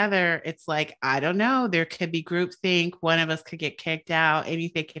got together, it's like, I don't know, there could be groupthink. One of us could get kicked out.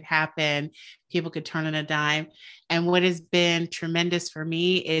 Anything could happen. People could turn on a dime. And what has been tremendous for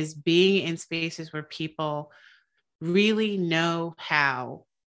me is being in spaces where people really know how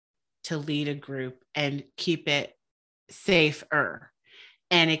to lead a group and keep it safer,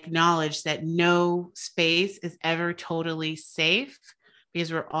 and acknowledge that no space is ever totally safe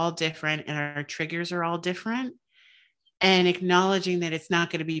because we're all different and our triggers are all different. And acknowledging that it's not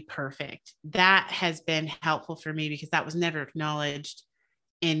going to be perfect. That has been helpful for me because that was never acknowledged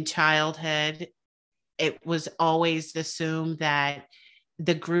in childhood. It was always assumed that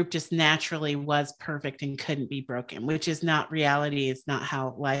the group just naturally was perfect and couldn't be broken, which is not reality. It's not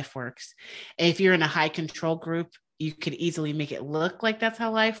how life works. If you're in a high control group, you could easily make it look like that's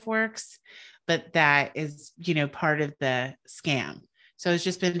how life works, but that is, part of the scam. So it's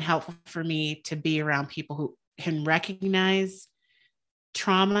just been helpful for me to be around people who can recognize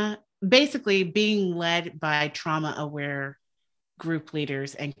trauma, basically being led by trauma-aware group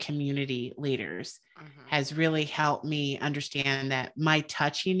leaders and community leaders has really helped me understand that my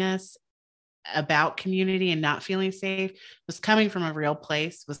touchiness about community and not feeling safe was coming from a real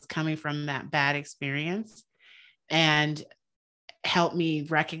place, was coming from that bad experience, and help me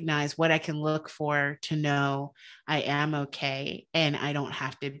recognize what I can look for to know I am okay and I don't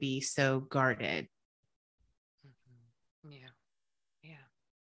have to be so guarded. Yeah. Yeah.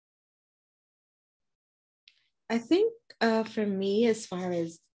 I think for me, as far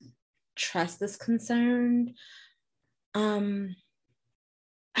as trust is concerned, I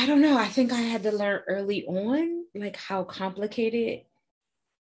don't know. I think I had to learn early on, like how complicated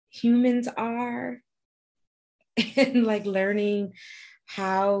humans are, and like learning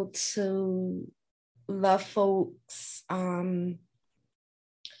how to love folks and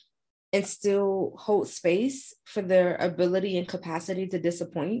still hold space for their ability and capacity to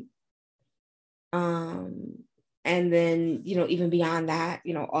disappoint. And then, even beyond that,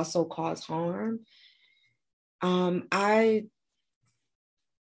 also cause harm. I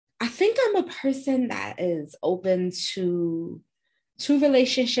think I'm a person that is open to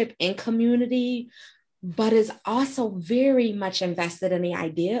relationship and community, but is also very much invested in the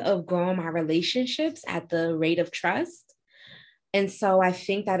idea of growing my relationships at the rate of trust. And so I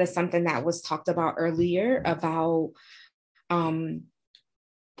think that is something that was talked about earlier about,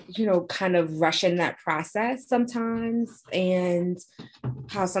 kind of rushing that process sometimes, and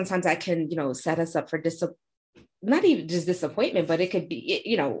how sometimes I can, set us up for not even just disappointment, but it could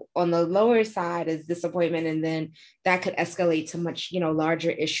be, on the lower side is disappointment. And then that could escalate to much,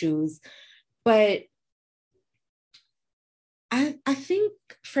 larger issues. But I think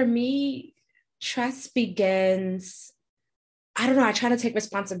for me, trust begins, I don't know, I try to take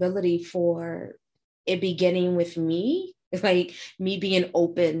responsibility for it beginning with me, like me being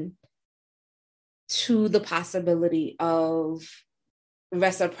open to the possibility of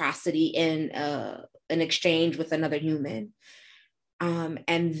reciprocity in an exchange with another human.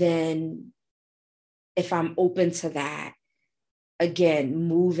 And then if I'm open to that, again,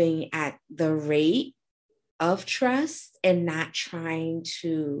 moving at the rate of trust and not trying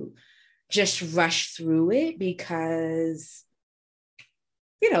to just rush through it, because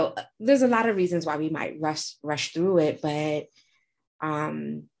there's a lot of reasons why we might rush through it. But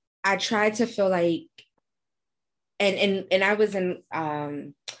I try to feel like, and I was in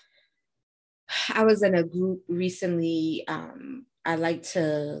a group recently. I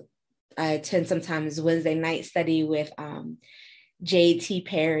attend sometimes Wednesday night study with Jade T.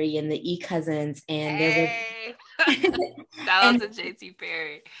 Perry and the E Cousins, and hey. Shout out to Jade T.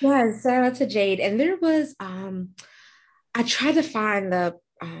 Perry. Yeah, shout out to Jade. And there was I tried to find the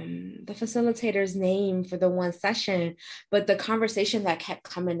facilitator's name for the one session, but the conversation that kept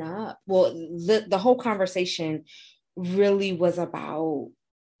coming up, well, the whole conversation really was about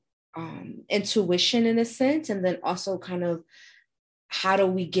intuition in a sense, and then also kind of how do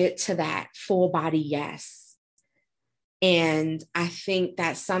we get to that full body yes. And I think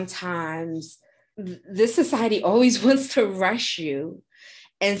that sometimes this society always wants to rush you.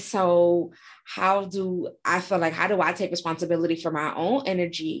 And so how do I take responsibility for my own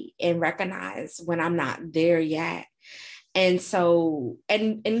energy and recognize when I'm not there yet? And so,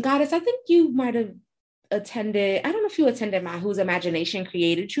 and Goddess, I think you might have attended, I don't know if you attended my Whose Imagination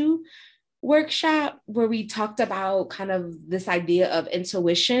Created You workshop, where we talked about kind of this idea of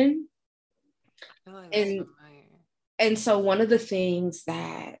intuition. And so one of the things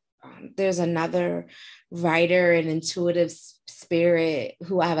that there's another writer and intuitive spirit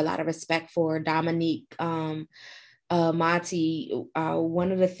who I have a lot of respect for, Dominique Mati.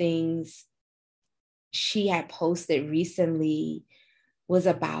 One of the things she had posted recently was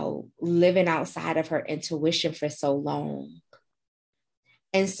about living outside of her intuition for so long.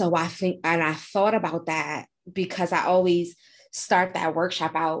 And so I thought about that, because I always start that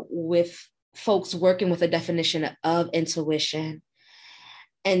workshop out with folks working with a definition of intuition.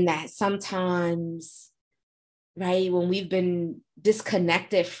 And that sometimes, right, when we've been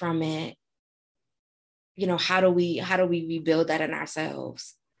disconnected from it, how do we rebuild that in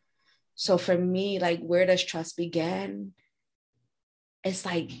ourselves? So for me, like, where does trust begin? It's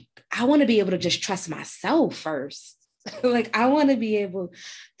like, I want to be able to just trust myself first. Like, I want to be able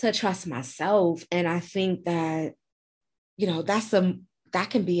to trust myself. And I think that, that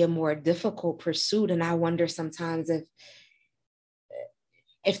can be a more difficult pursuit. And I wonder sometimes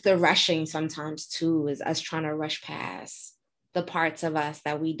if the rushing sometimes too is us trying to rush past the parts of us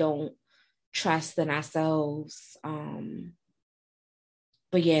that we don't trust in ourselves.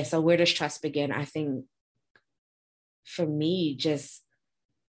 But yeah, so where does trust begin? I think for me, just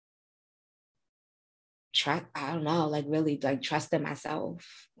trust, I don't know, like really like trust in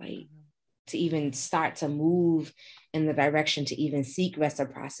myself, like to even start to move in the direction to even seek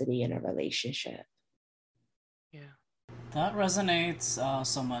reciprocity in a relationship. Yeah. That resonates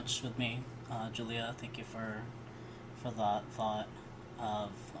so much with me, Julia. Thank you for that thought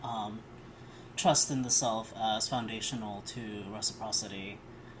of trust in the self as foundational to reciprocity.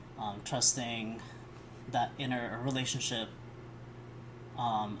 Trusting that inner relationship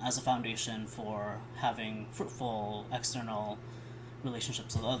as a foundation for having fruitful external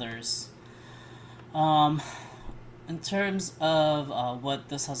relationships with others. In terms of what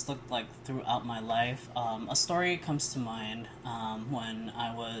this has looked like throughout my life, a story comes to mind. When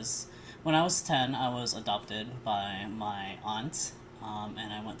I was 10, I was adopted by my aunt,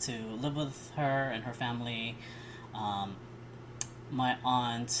 and I went to live with her and her family. My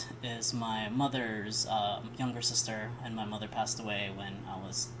aunt is my mother's younger sister, and my mother passed away when I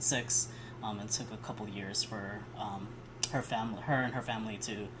was 6. It took a couple years for her and her family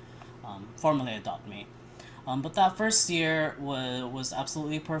to formally adopt me. But that first year was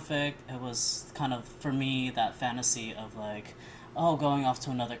absolutely perfect. It was kind of, for me, that fantasy of like, going off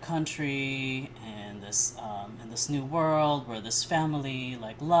to another country and in this new world where this family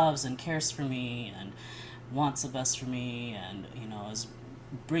like loves and cares for me and wants the best for me, and is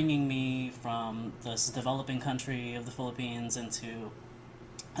bringing me from this developing country of the Philippines into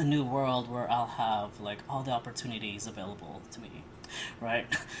a new world where I'll have like all the opportunities available to me, right?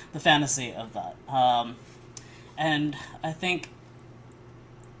 The fantasy of that. And I think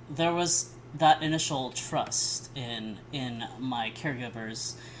there was that initial trust in my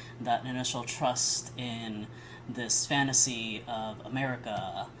caregivers, that initial trust in this fantasy of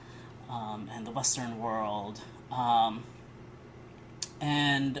America, and the Western world.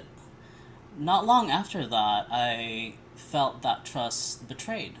 And not long after that, I felt that trust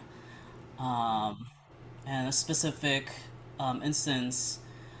betrayed. And a specific instance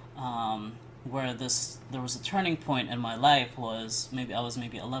where there was a turning point in my life was maybe I was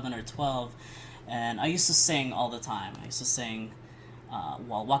maybe 11 or 12, and I used to sing all the time. I used to sing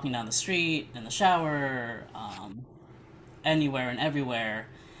while walking down the street, in the shower, anywhere and everywhere,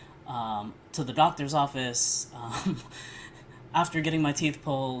 to the doctor's office. After getting my teeth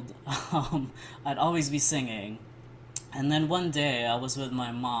pulled, I'd always be singing. And then one day I was with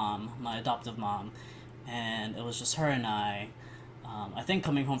my mom, my adoptive mom, and it was just her and I think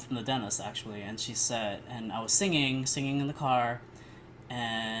coming home from the dentist actually, and she said, and I was singing in the car,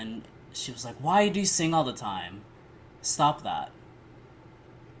 and she was like, "Why do you sing all the time? Stop that."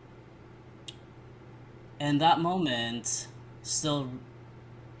 And that moment still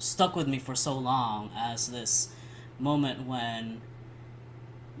stuck with me for so long as this moment when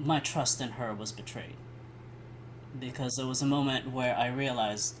my trust in her was betrayed. Because it was a moment where I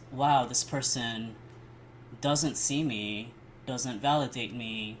realized, wow, this person doesn't see me, doesn't validate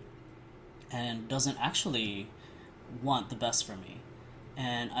me, and doesn't actually want the best for me.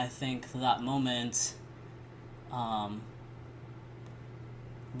 And I think that moment um,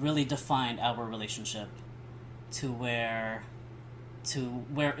 really defined our relationship to where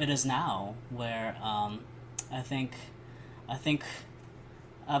it is now, where I think I think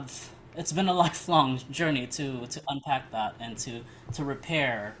I've it's been a lifelong journey to unpack that and to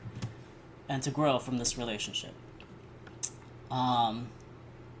repair and to grow from this relationship. Um,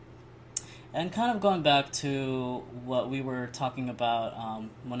 and kind of going back to what we were talking about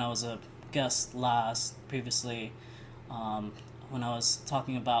when I was a guest last previously, um, when I was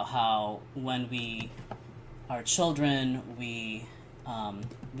talking about how when we are children, we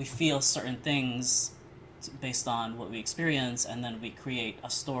feel certain things based on what we experience, and then we create a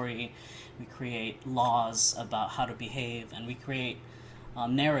story, we create laws about how to behave, and we create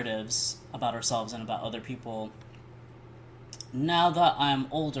narratives about ourselves and about other people. Now that I'm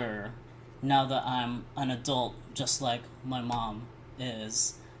older, now that I'm an adult, just like my mom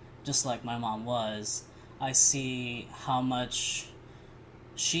is, just like my mom was, I see how much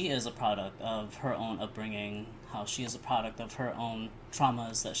she is a product of her own upbringing, how she is a product of her own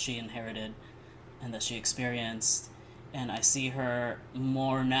traumas that she inherited and that she experienced. And I see her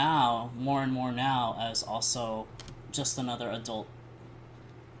more now, more and more now, as also just another adult.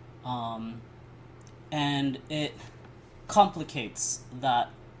 Um, and it complicates that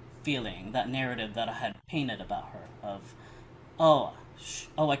feeling, that narrative that I had painted about her of, oh,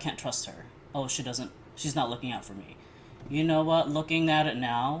 I can't trust her. Oh, she's not looking out for me. You know what? Looking at it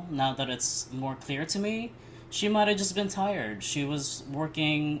now that it's more clear to me, she might have just been tired. She was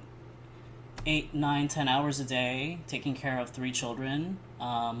working 8, 9, 10 hours a day, taking care of 3 children.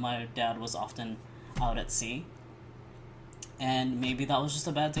 My dad was often out at sea, and maybe that was just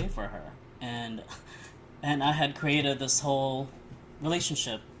a bad day for her. And I had created this whole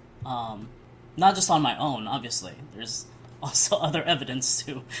relationship, not just on my own. Obviously, there's also other evidence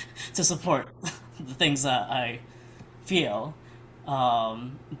to support the things that I feel.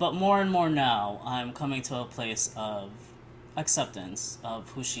 But more and more now, I'm coming to a place of acceptance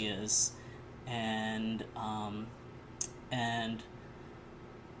of who she is, and and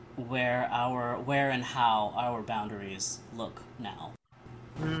where and how our boundaries look now.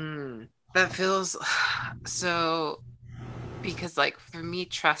 That feels so, because like for me,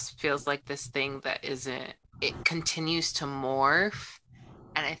 trust feels like this thing that isn't, it continues to morph.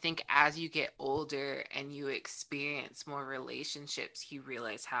 And I think as you get older and you experience more relationships, you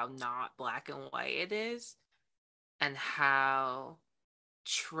realize how not black and white it is, and how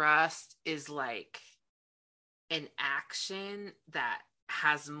trust is like an action that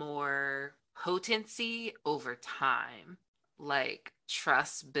has more potency over time. Like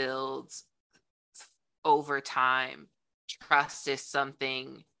trust builds over time. Trust is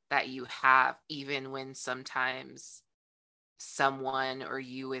something that you have even when sometimes someone or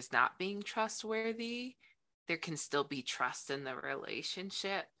you is not being trustworthy. There can still be trust in the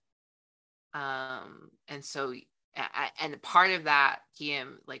relationship. And so and part of that,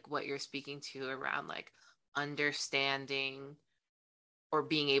 Kim, like what you're speaking to around like understanding or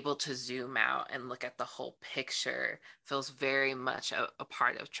being able to zoom out and look at the whole picture, feels very much a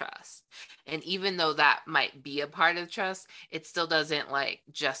part of trust. And even though that might be a part of trust, it still doesn't like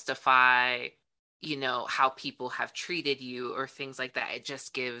justify how people have treated you or things like that. It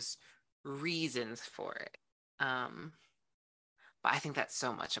just gives reasons for it. But I think that's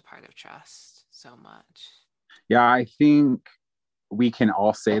so much a part of trust. So much. Yeah, I think we can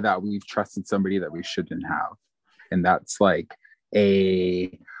all say that we've trusted somebody that we shouldn't have. And that's like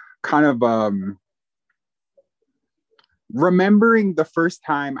a kind of remembering the first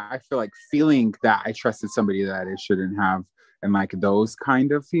time, I feel like feeling that I trusted somebody that I shouldn't have, and like those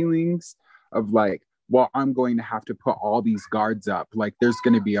kind of feelings of like, well, I'm going to have to put all these guards up. Like there's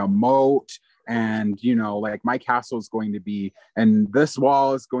going to be a moat, and like my castle is going to be, and this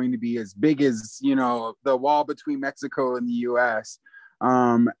wall is going to be as big as the wall between Mexico and the US.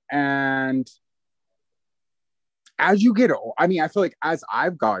 And as you get old, I mean, I feel like as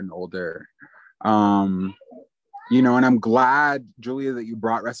I've gotten older, and I'm glad, Julia, that you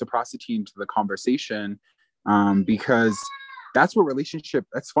brought reciprocity into the conversation, because that's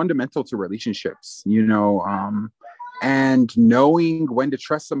fundamental to relationships, and knowing when to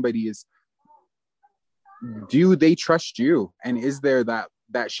trust somebody is, do they trust you? And is there that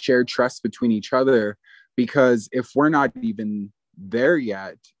shared trust between each other? Because if we're not even there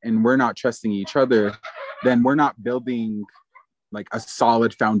yet and we're not trusting each other, then we're not building like a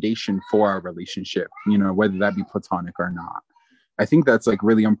solid foundation for our relationship, whether that be platonic or not. I think that's like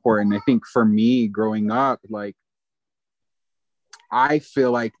really important. I think for me growing up, like, I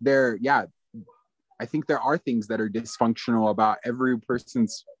feel like I think there are things that are dysfunctional about every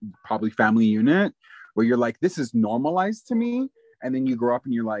person's probably family unit, where you're like, this is normalized to me. And then you grow up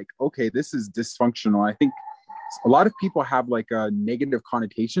and you're like, okay, this is dysfunctional. I think a lot of people have like a negative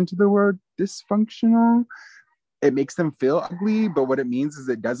connotation to the word dysfunctional. It makes them feel ugly, but what it means is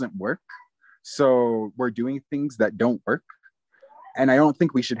it doesn't work. So we're doing things that don't work. And I don't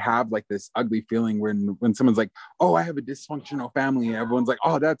think we should have like this ugly feeling when someone's like, oh, I have a dysfunctional family. Everyone's like,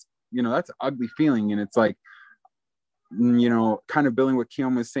 oh, that's an ugly feeling. And it's like, kind of building what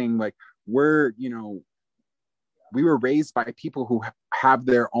Keon was saying, like we were raised by people who have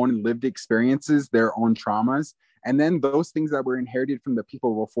their own lived experiences, their own traumas, and then those things that were inherited from the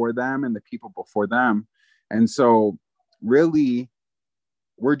people before them and the people before them. And so really,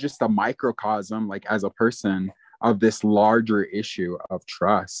 we're just a microcosm, like as a person, of this larger issue of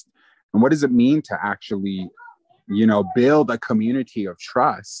trust. And what does it mean to actually, build a community of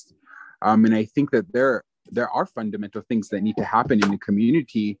trust? And I think that there are fundamental things that need to happen in a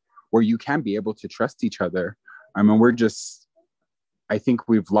community where you can be able to trust each other. I mean, I think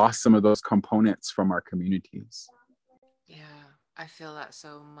we've lost some of those components from our communities. Yeah, I feel that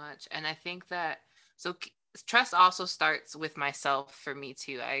so much. And I think that, trust also starts with myself for me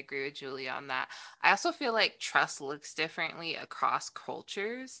too. I agree with Julie on that. I also feel like trust looks differently across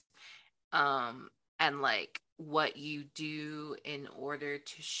cultures. And like what you do in order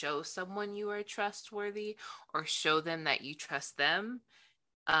to show someone you are trustworthy or show them that you trust them,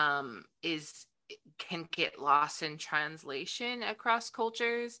 can get lost in translation across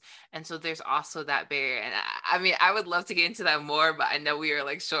cultures. And so there's also that barrier. And I mean, I would love to get into that more, but I know we are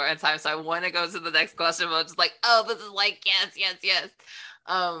like short on time. So I want to go to the next question, but I'm just like, oh, this is like, yes.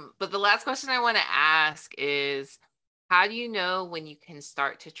 But the last question I want to ask is, how do you know when you can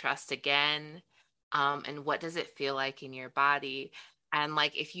start to trust again? And what does it feel like in your body? And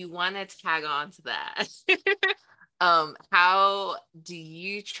like, if you want to tag on to that, how do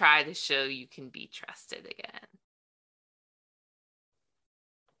you try to show you can be trusted again?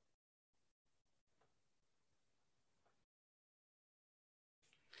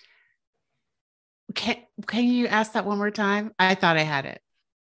 Can you ask that one more time? I thought I had it.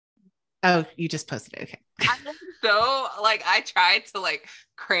 Oh, you just posted it. Okay. So like I tried to like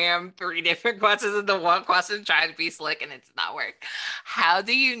cram 3 different questions into one question, trying to be slick, and it's not work. How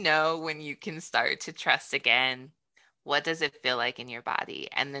do you know when you can start to trust again? What does it feel like in your body?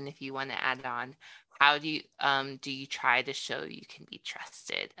 And then if you want to add on, how do you try to show you can be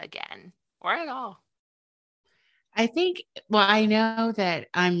trusted again or at all? I think, well, I know that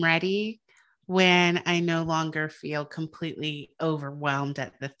I'm ready when I no longer feel completely overwhelmed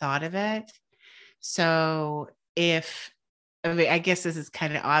at the thought of it. So I guess this is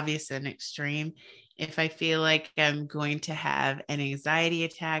kind of obvious and extreme. If I feel like I'm going to have an anxiety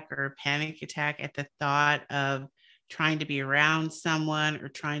attack or a panic attack at the thought of trying to be around someone or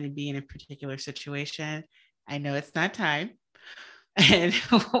trying to be in a particular situation, I know it's not time. And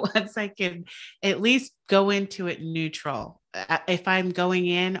once I can at least go into it neutral, if I'm going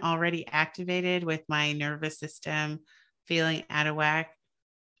in already activated with my nervous system feeling out of whack,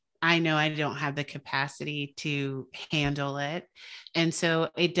 I know I don't have the capacity to handle it. And so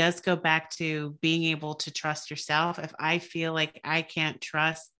it does go back to being able to trust yourself. If I feel like I can't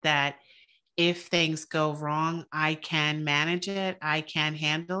trust that if things go wrong, I can manage it, I can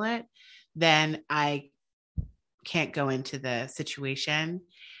handle it, then I can't go into the situation.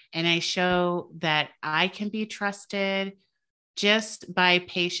 And I show that I can be trusted just by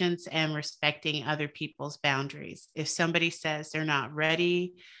patience and respecting other people's boundaries. If somebody says they're not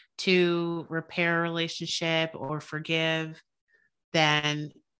ready to repair a relationship or forgive,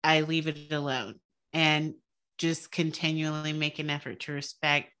 then I leave it alone and just continually make an effort to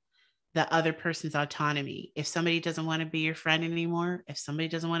respect the other person's autonomy. If somebody doesn't want to be your friend anymore, if somebody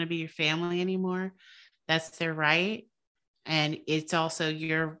doesn't want to be your family anymore, that's their right. And it's also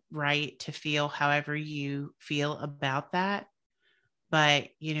your right to feel however you feel about that. But,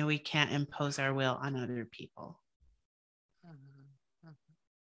 we can't impose our will on other people.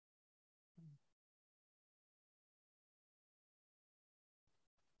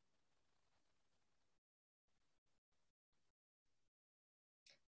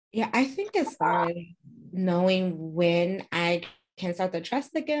 Yeah, I think as far as knowing when I can start to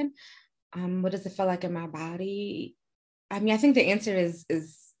trust again, what does it feel like in my body? I mean, I think the answer is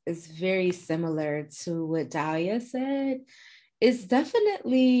very similar to what Dahlia said. It's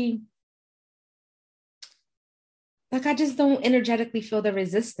definitely like I just don't energetically feel the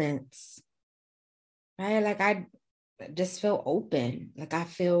resistance, right? Like I just feel open, like I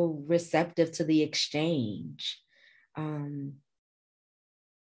feel receptive to the exchange.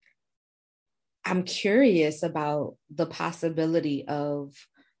 I'm curious about the possibility of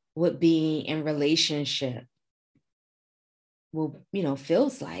what being in relationship will,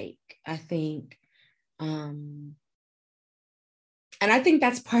 feels like. I think, and I think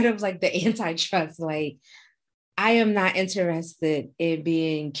that's part of like the antitrust. Like, I am not interested in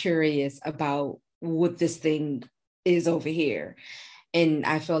being curious about what this thing is over here. And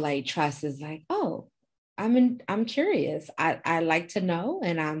I feel like trust is like, oh, I'm curious. I like to know,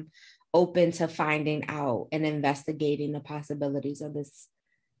 and I'm open to finding out and investigating the possibilities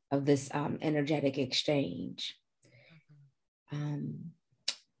of this energetic exchange.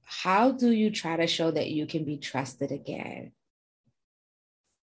 How do you try to show that you can be trusted again?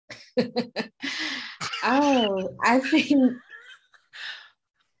 Oh, I think,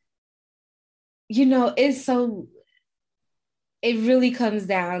 it's so, it really comes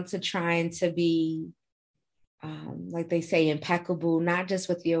down to trying to be, like they say, impeccable, not just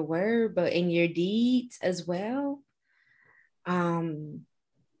with your word, but in your deeds as well. And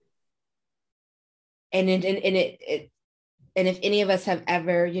if any of us have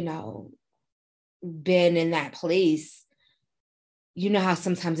ever, been in that place, how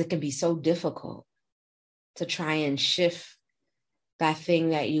sometimes it can be so difficult to try and shift that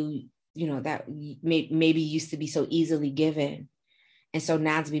thing that that maybe used to be so easily given. And so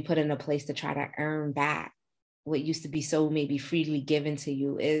now to be put in a place to try to earn back what used to be so maybe freely given to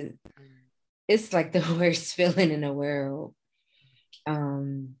you it's like the worst feeling in the world.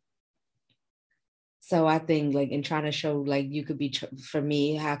 So I think like in trying to show like you could be, for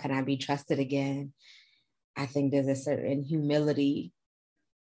me, how can I be trusted again? I think there's a certain humility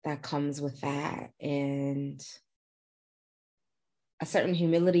that comes with that, and a certain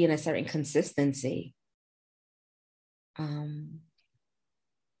humility and a certain consistency.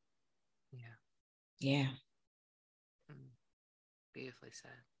 Yeah. Beautifully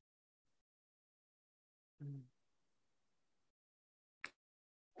said.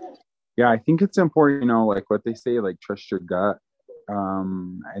 Yeah, I think it's important, like what they say, like trust your gut.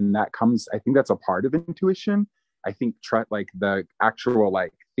 And that comes, I think that's a part of intuition. I think like the actual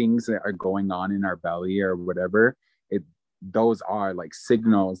like things that are going on in our belly or whatever, those are like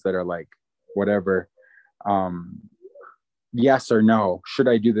signals that are like whatever, yes or no. Should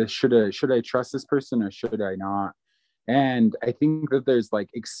I do this? Should I trust this person or should I not? And I think that there's like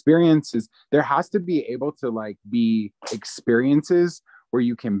experiences, there has to be able to like be experiences where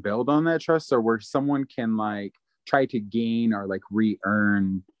you can build on that trust, or where someone can like try to gain or like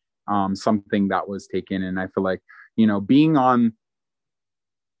re-earn something that was taken. And I feel like, being on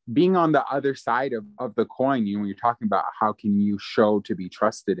the other side of the coin, when you're talking about how can you show to be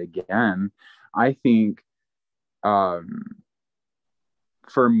trusted again, I think for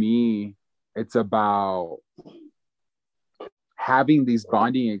me, it's about having these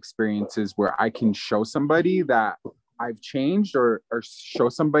bonding experiences where I can show somebody that I've changed, or show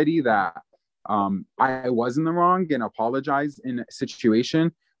somebody that I was in the wrong and apologize in a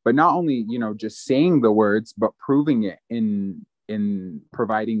situation, but not only, just saying the words, but proving it in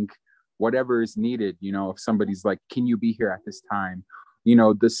providing whatever is needed. If somebody's like, can you be here at this time?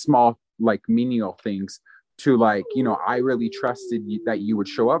 The small, like menial things to like, I really trusted you, that you would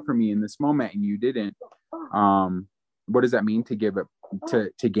show up for me in this moment and you didn't. What does that mean to give it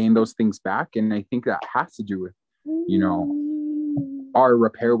to gain those things back. And I think that has to do with, you know, our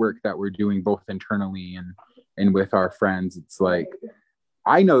repair work that we're doing both internally and with our friends. It's like,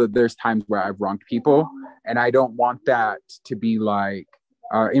 I know that there's times where I've wronged people, and I don't want that to be like,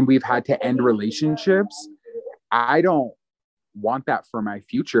 and we've had to end relationships. I don't want that for my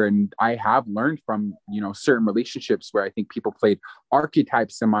future. And I have learned from, you know, certain relationships where I think people played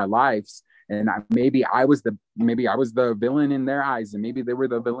archetypes in my lives, and maybe I was the villain in their eyes, and maybe they were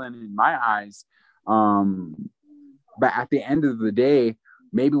the villain in my eyes. But at the end of the day,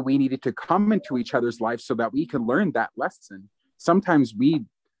 maybe we needed to come into each other's lives so that we could learn that lesson. Sometimes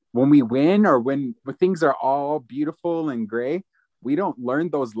when we win, or when things are all beautiful and gray, we don't learn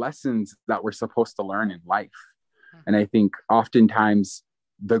those lessons that we're supposed to learn in life. And I think oftentimes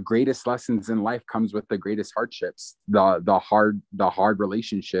the greatest lessons in life comes with the greatest hardships, the hard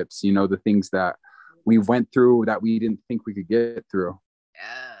relationships, you know, the things that we went through that we didn't think we could get through.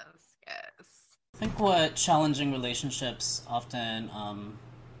 Yes. I think what challenging relationships often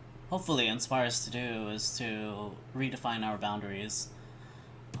hopefully inspire us to do is to redefine our boundaries.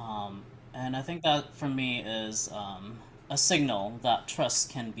 And I think that for me is a signal that trust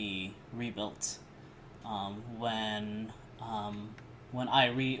can be rebuilt when when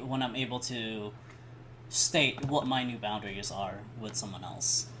I'm able to state what my new boundaries are with someone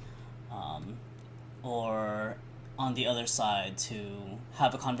else, or on the other side to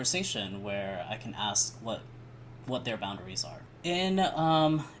have a conversation where I can ask what their boundaries are. In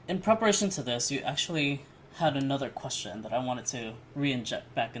preparation to this, you actually had another question that I wanted to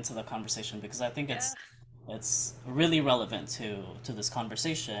re-inject back into the conversation, because I think it's really relevant to this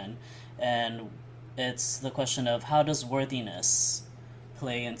conversation, and it's the question of, how does worthiness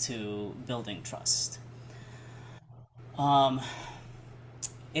play into building trust?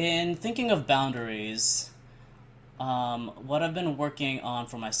 In thinking of boundaries, what I've been working on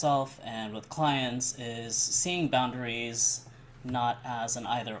for myself and with clients is seeing boundaries not as an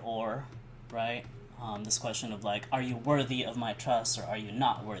either or, right? This question of like, are you worthy of my trust, or are you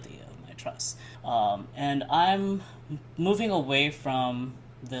not worthy of my trust? And I'm moving away from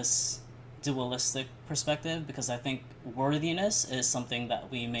this dualistic perspective, because I think worthiness is something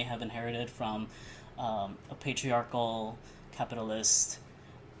that we may have inherited from a patriarchal, capitalist,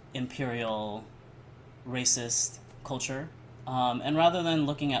 imperial, racist culture. And rather than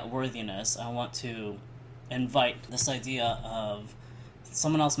looking at worthiness, I want to invite this idea of,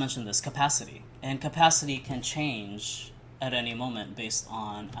 someone else mentioned this, capacity. And capacity can change at any moment based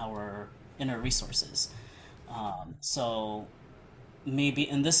on our inner resources. So maybe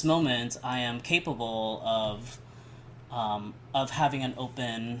in this moment I am capable of having an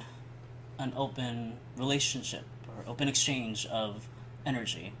open relationship, or open exchange of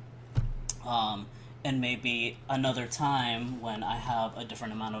energy. And maybe another time when I have a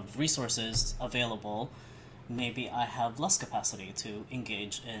different amount of resources available, maybe I have less capacity to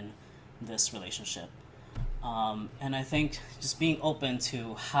engage in this relationship. And I think just being open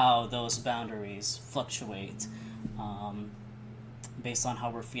to how those boundaries fluctuate based on how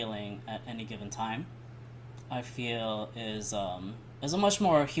we're feeling at any given time, I feel is a much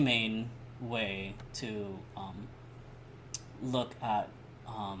more humane way to look at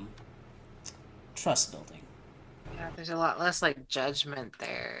trust building. Yeah, there's a lot less like judgment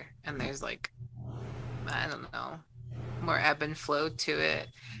there, and there's like, I don't know, more ebb and flow to it.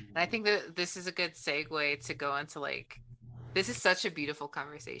 And I think that this is a good segue to go into like, this is such a beautiful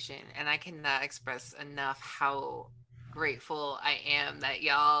conversation, and I cannot express enough how grateful I am that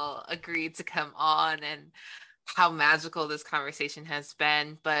y'all agreed to come on, and how magical this conversation has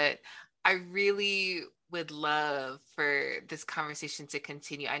been. But I really would love for this conversation to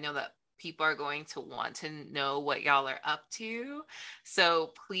continue. I know that people are going to want to know what y'all are up to.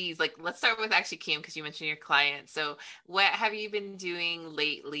 So please, like, let's start with actually Kim, because you mentioned your client. So what have you been doing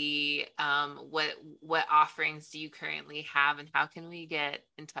lately? What offerings do you currently have, and how can we get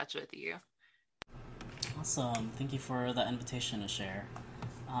in touch with you? Awesome. Thank you for the invitation to share.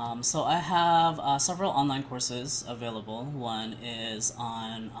 So I have several online courses available. One is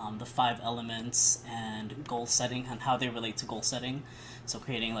on the 5 elements and goal setting, and how they relate to goal setting. So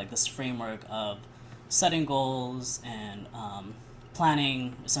creating like this framework of setting goals and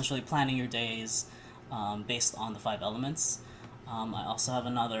essentially planning your days based on the 5 elements. I also have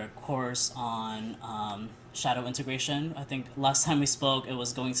another course on shadow integration. I think last time we spoke, it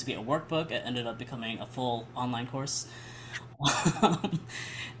was going to be a workbook. It ended up becoming a full online course.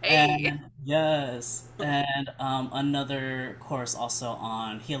 Hey. Yes, and another course also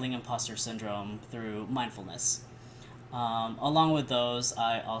on healing imposter syndrome through mindfulness. Along with those,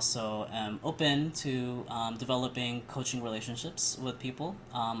 I also am open to developing coaching relationships with people.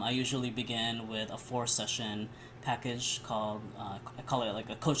 I usually begin with a 4 session package called I call it like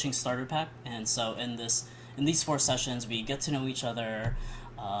a coaching starter pack. And so in these 4 sessions, we get to know each other,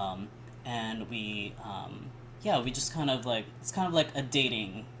 um, and we just kind of like it's kind of like a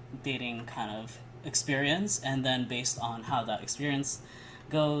dating kind of experience. And then based on how that experience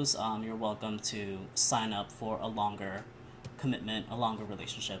goes, you're welcome to sign up for a longer commitment, a longer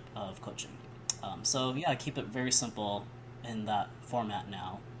relationship of coaching. So yeah, I keep it very simple in that format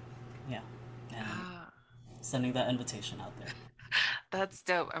now. Yeah, and Ah, sending that invitation out there. that's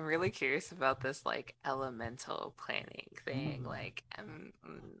dope. I'm really curious about this like elemental planning thing. Like I'm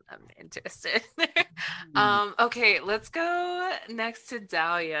interested. Okay, let's go next to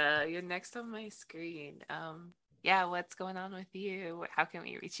Dahlia. You're next on my screen. Yeah, what's going on with you? How can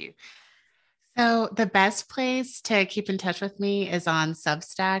we reach you? So the best place to keep in touch with me is on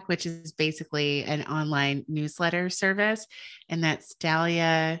Substack, which is basically an online newsletter service, and that's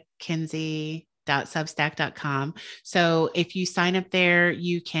dahliakinsey.substack.com. So if you sign up there,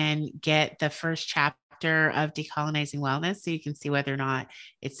 you can get the first chapter of Decolonizing Wellness, so you can see whether or not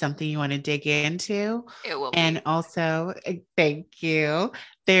it's something you want to dig into. It will And be. also, thank you.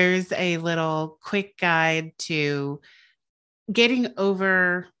 There's a little quick guide to getting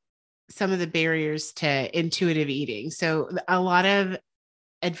over some of the barriers to intuitive eating. So a lot of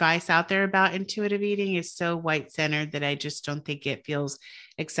advice out there about intuitive eating is so white centered that I just don't think it feels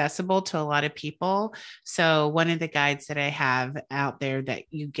accessible to a lot of people. So one of the guides that I have out there that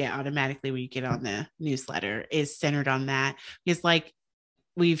you get automatically when you get on the newsletter is centered on that. Because like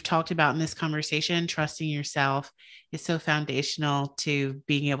we've talked about in this conversation, trusting yourself is so foundational to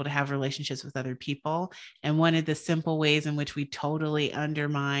being able to have relationships with other people. And one of the simple ways in which we totally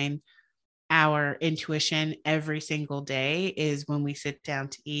undermine our intuition every single day is when we sit down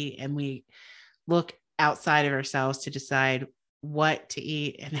to eat and we look outside of ourselves to decide what to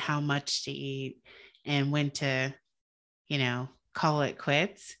eat and how much to eat and when to, call it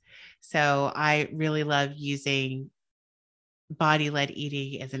quits. So I really love using body led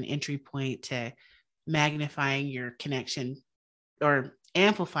eating as an entry point to magnifying your connection or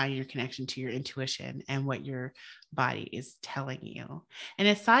amplifying your connection to your intuition and what your body is telling you. And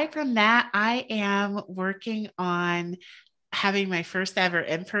aside from that, I am working on having my first ever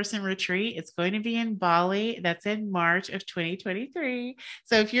in-person retreat. It's going to be in Bali. That's in March of 2023.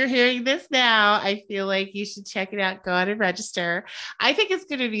 So if you're hearing this now, I feel like you should check it out. Go out and register. I think it's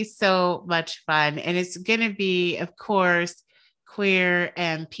going to be so much fun. And it's going to be, of course, queer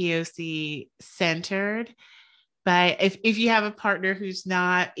and POC centered. But if you have a partner who's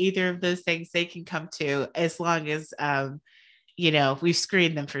not either of those things, they can come too, as long as we've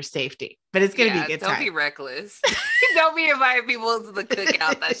screened them for safety. But it's gonna be a Yeah, good don't be time. reckless. Don't be inviting people to the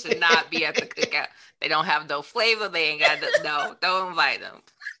cookout that should not be at the cookout. They don't have no flavor. They ain't got no. Don't invite them.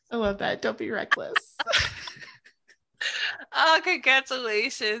 I love that. Don't be reckless. Oh,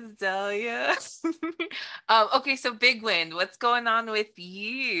 congratulations, Dahlia. Okay, so Big Win, what's going on with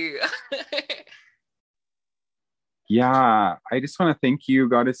you? Yeah, I just want to thank you,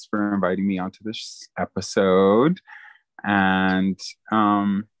 Goddess, for inviting me onto this episode. And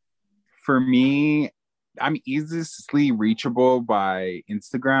for me, I'm easily reachable by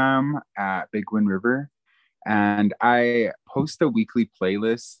Instagram at Big Win River. And I post a weekly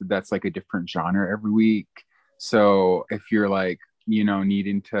playlist that's like a different genre every week. So if you're like,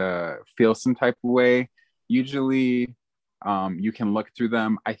 needing to feel some type of way, usually you can look through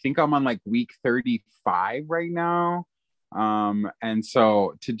them. I think I'm on like week 35 right now. And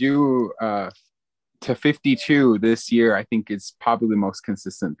so to do to 52 this year, I think is probably the most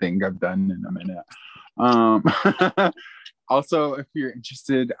consistent thing I've done in a minute. Also, if you're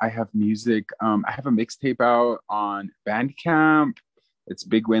interested, I have music. I have a mixtape out on Bandcamp. It's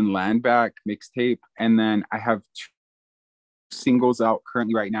Big Win Landback mixtape. And then I have 2 singles out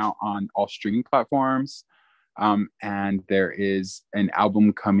currently right now on all streaming platforms. And there is an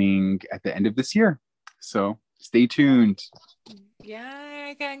album coming at the end of this year. So stay tuned.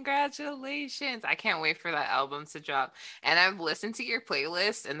 Yeah, congratulations. I can't wait for that album to drop. And I've listened to your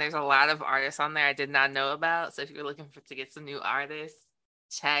playlist, and there's a lot of artists on there I did not know about. So if you're looking to get some new artists,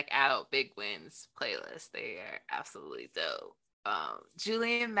 check out Big Win's playlist. They are absolutely dope.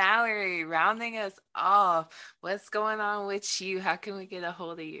 Julian Mallory, rounding us off. What's going on with you? How can we get a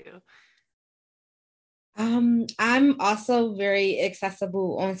hold of you? I'm also very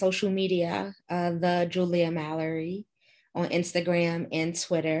accessible on social media, the Julia Mallory on Instagram and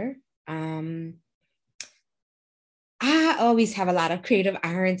Twitter. I always have a lot of creative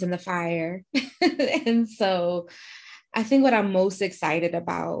irons in the fire. And so I think what I'm most excited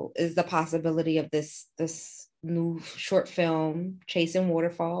about is the possibility of this new short film, Chasing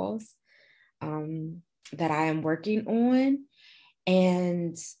Waterfalls, that I am working on.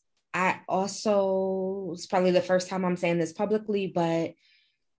 And I also, it's probably the first time I'm saying this publicly, but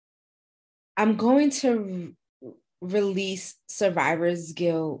I'm going to release Survivor's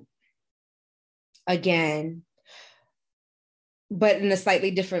Guilt again, but in a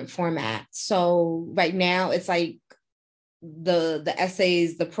slightly different format. So right now it's like the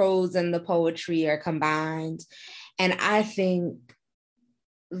essays, the prose and the poetry are combined. And I think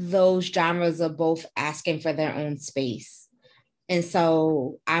those genres are both asking for their own space. And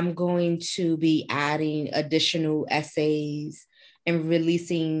so I'm going to be adding additional essays and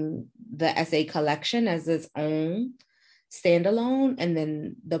releasing the essay collection as its own standalone. And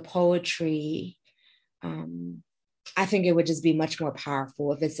then the poetry, I think it would just be much more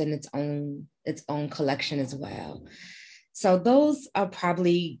powerful if it's in its own collection as well. So those are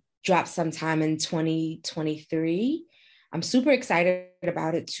probably drop sometime in 2023. I'm super excited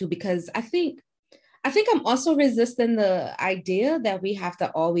about it too, because I think I'm also resisting the idea that we have to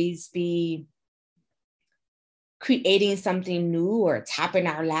always be creating something new or tapping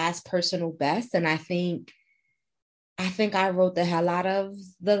our last personal best. And I think I wrote the hell out of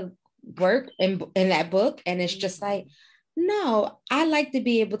the work in that book. And it's just like, no, I like to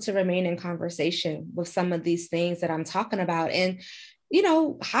be able to remain in conversation with some of these things that I'm talking about. And,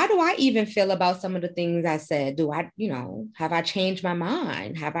 how do I even feel about some of the things I said? Do I, have I changed my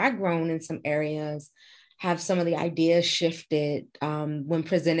mind? Have I grown in some areas? Have some of the ideas shifted when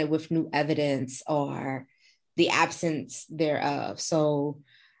presented with new evidence or the absence thereof? So,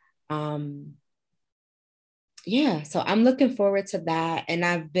 yeah, so I'm looking forward to that. And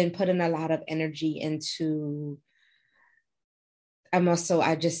I've been putting a lot of energy into,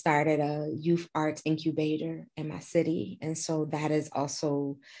 I just started a youth arts incubator in my city. And so that is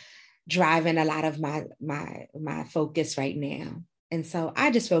also driving a lot of my focus right now. And so I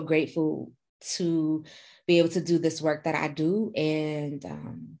just feel grateful to be able to do this work that I do, and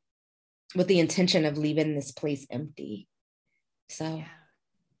with the intention of leaving this place empty. So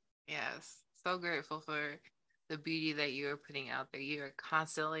yes, so grateful for the beauty that you are putting out there. You are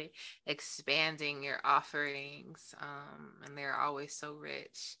constantly expanding your offerings, and they're always so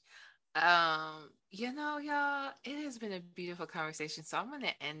rich. Y'all, it has been a beautiful conversation. So I'm going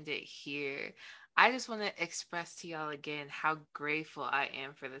to end it here. I just want to express to y'all again how grateful I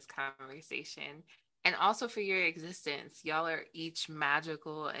am for this conversation and also for your existence. Y'all are each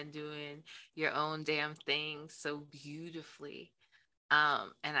magical and doing your own damn thing so beautifully.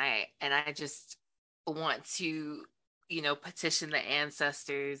 And I just want to, petition the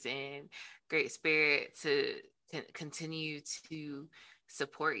ancestors and Great Spirit to continue to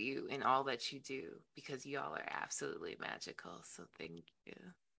support you in all that you do, because y'all are absolutely magical. So thank you.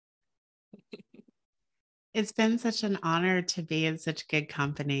 It's been such an honor to be in such good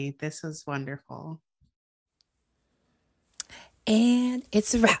company. This was wonderful. And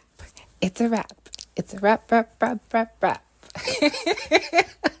it's a wrap. It's a wrap. It's a wrap, wrap, wrap, wrap, wrap.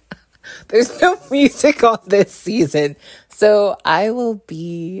 There's no music on this season, so I will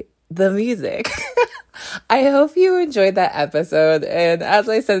be the music. I hope you enjoyed that episode. And as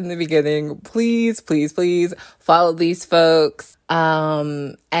I said in the beginning, please, please, please follow these folks.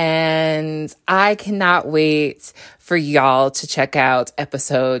 And I cannot wait for y'all to check out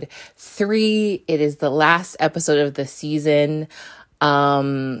episode 3. It is the last episode of the season,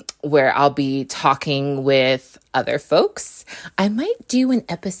 where I'll be talking with other folks. I might do an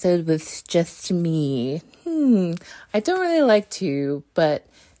episode with just me. I don't really like to, but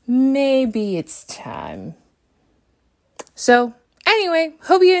maybe it's time. So anyway,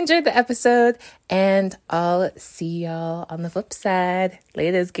 hope you enjoyed the episode, and I'll see y'all on the flip side.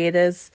 Laters, gators.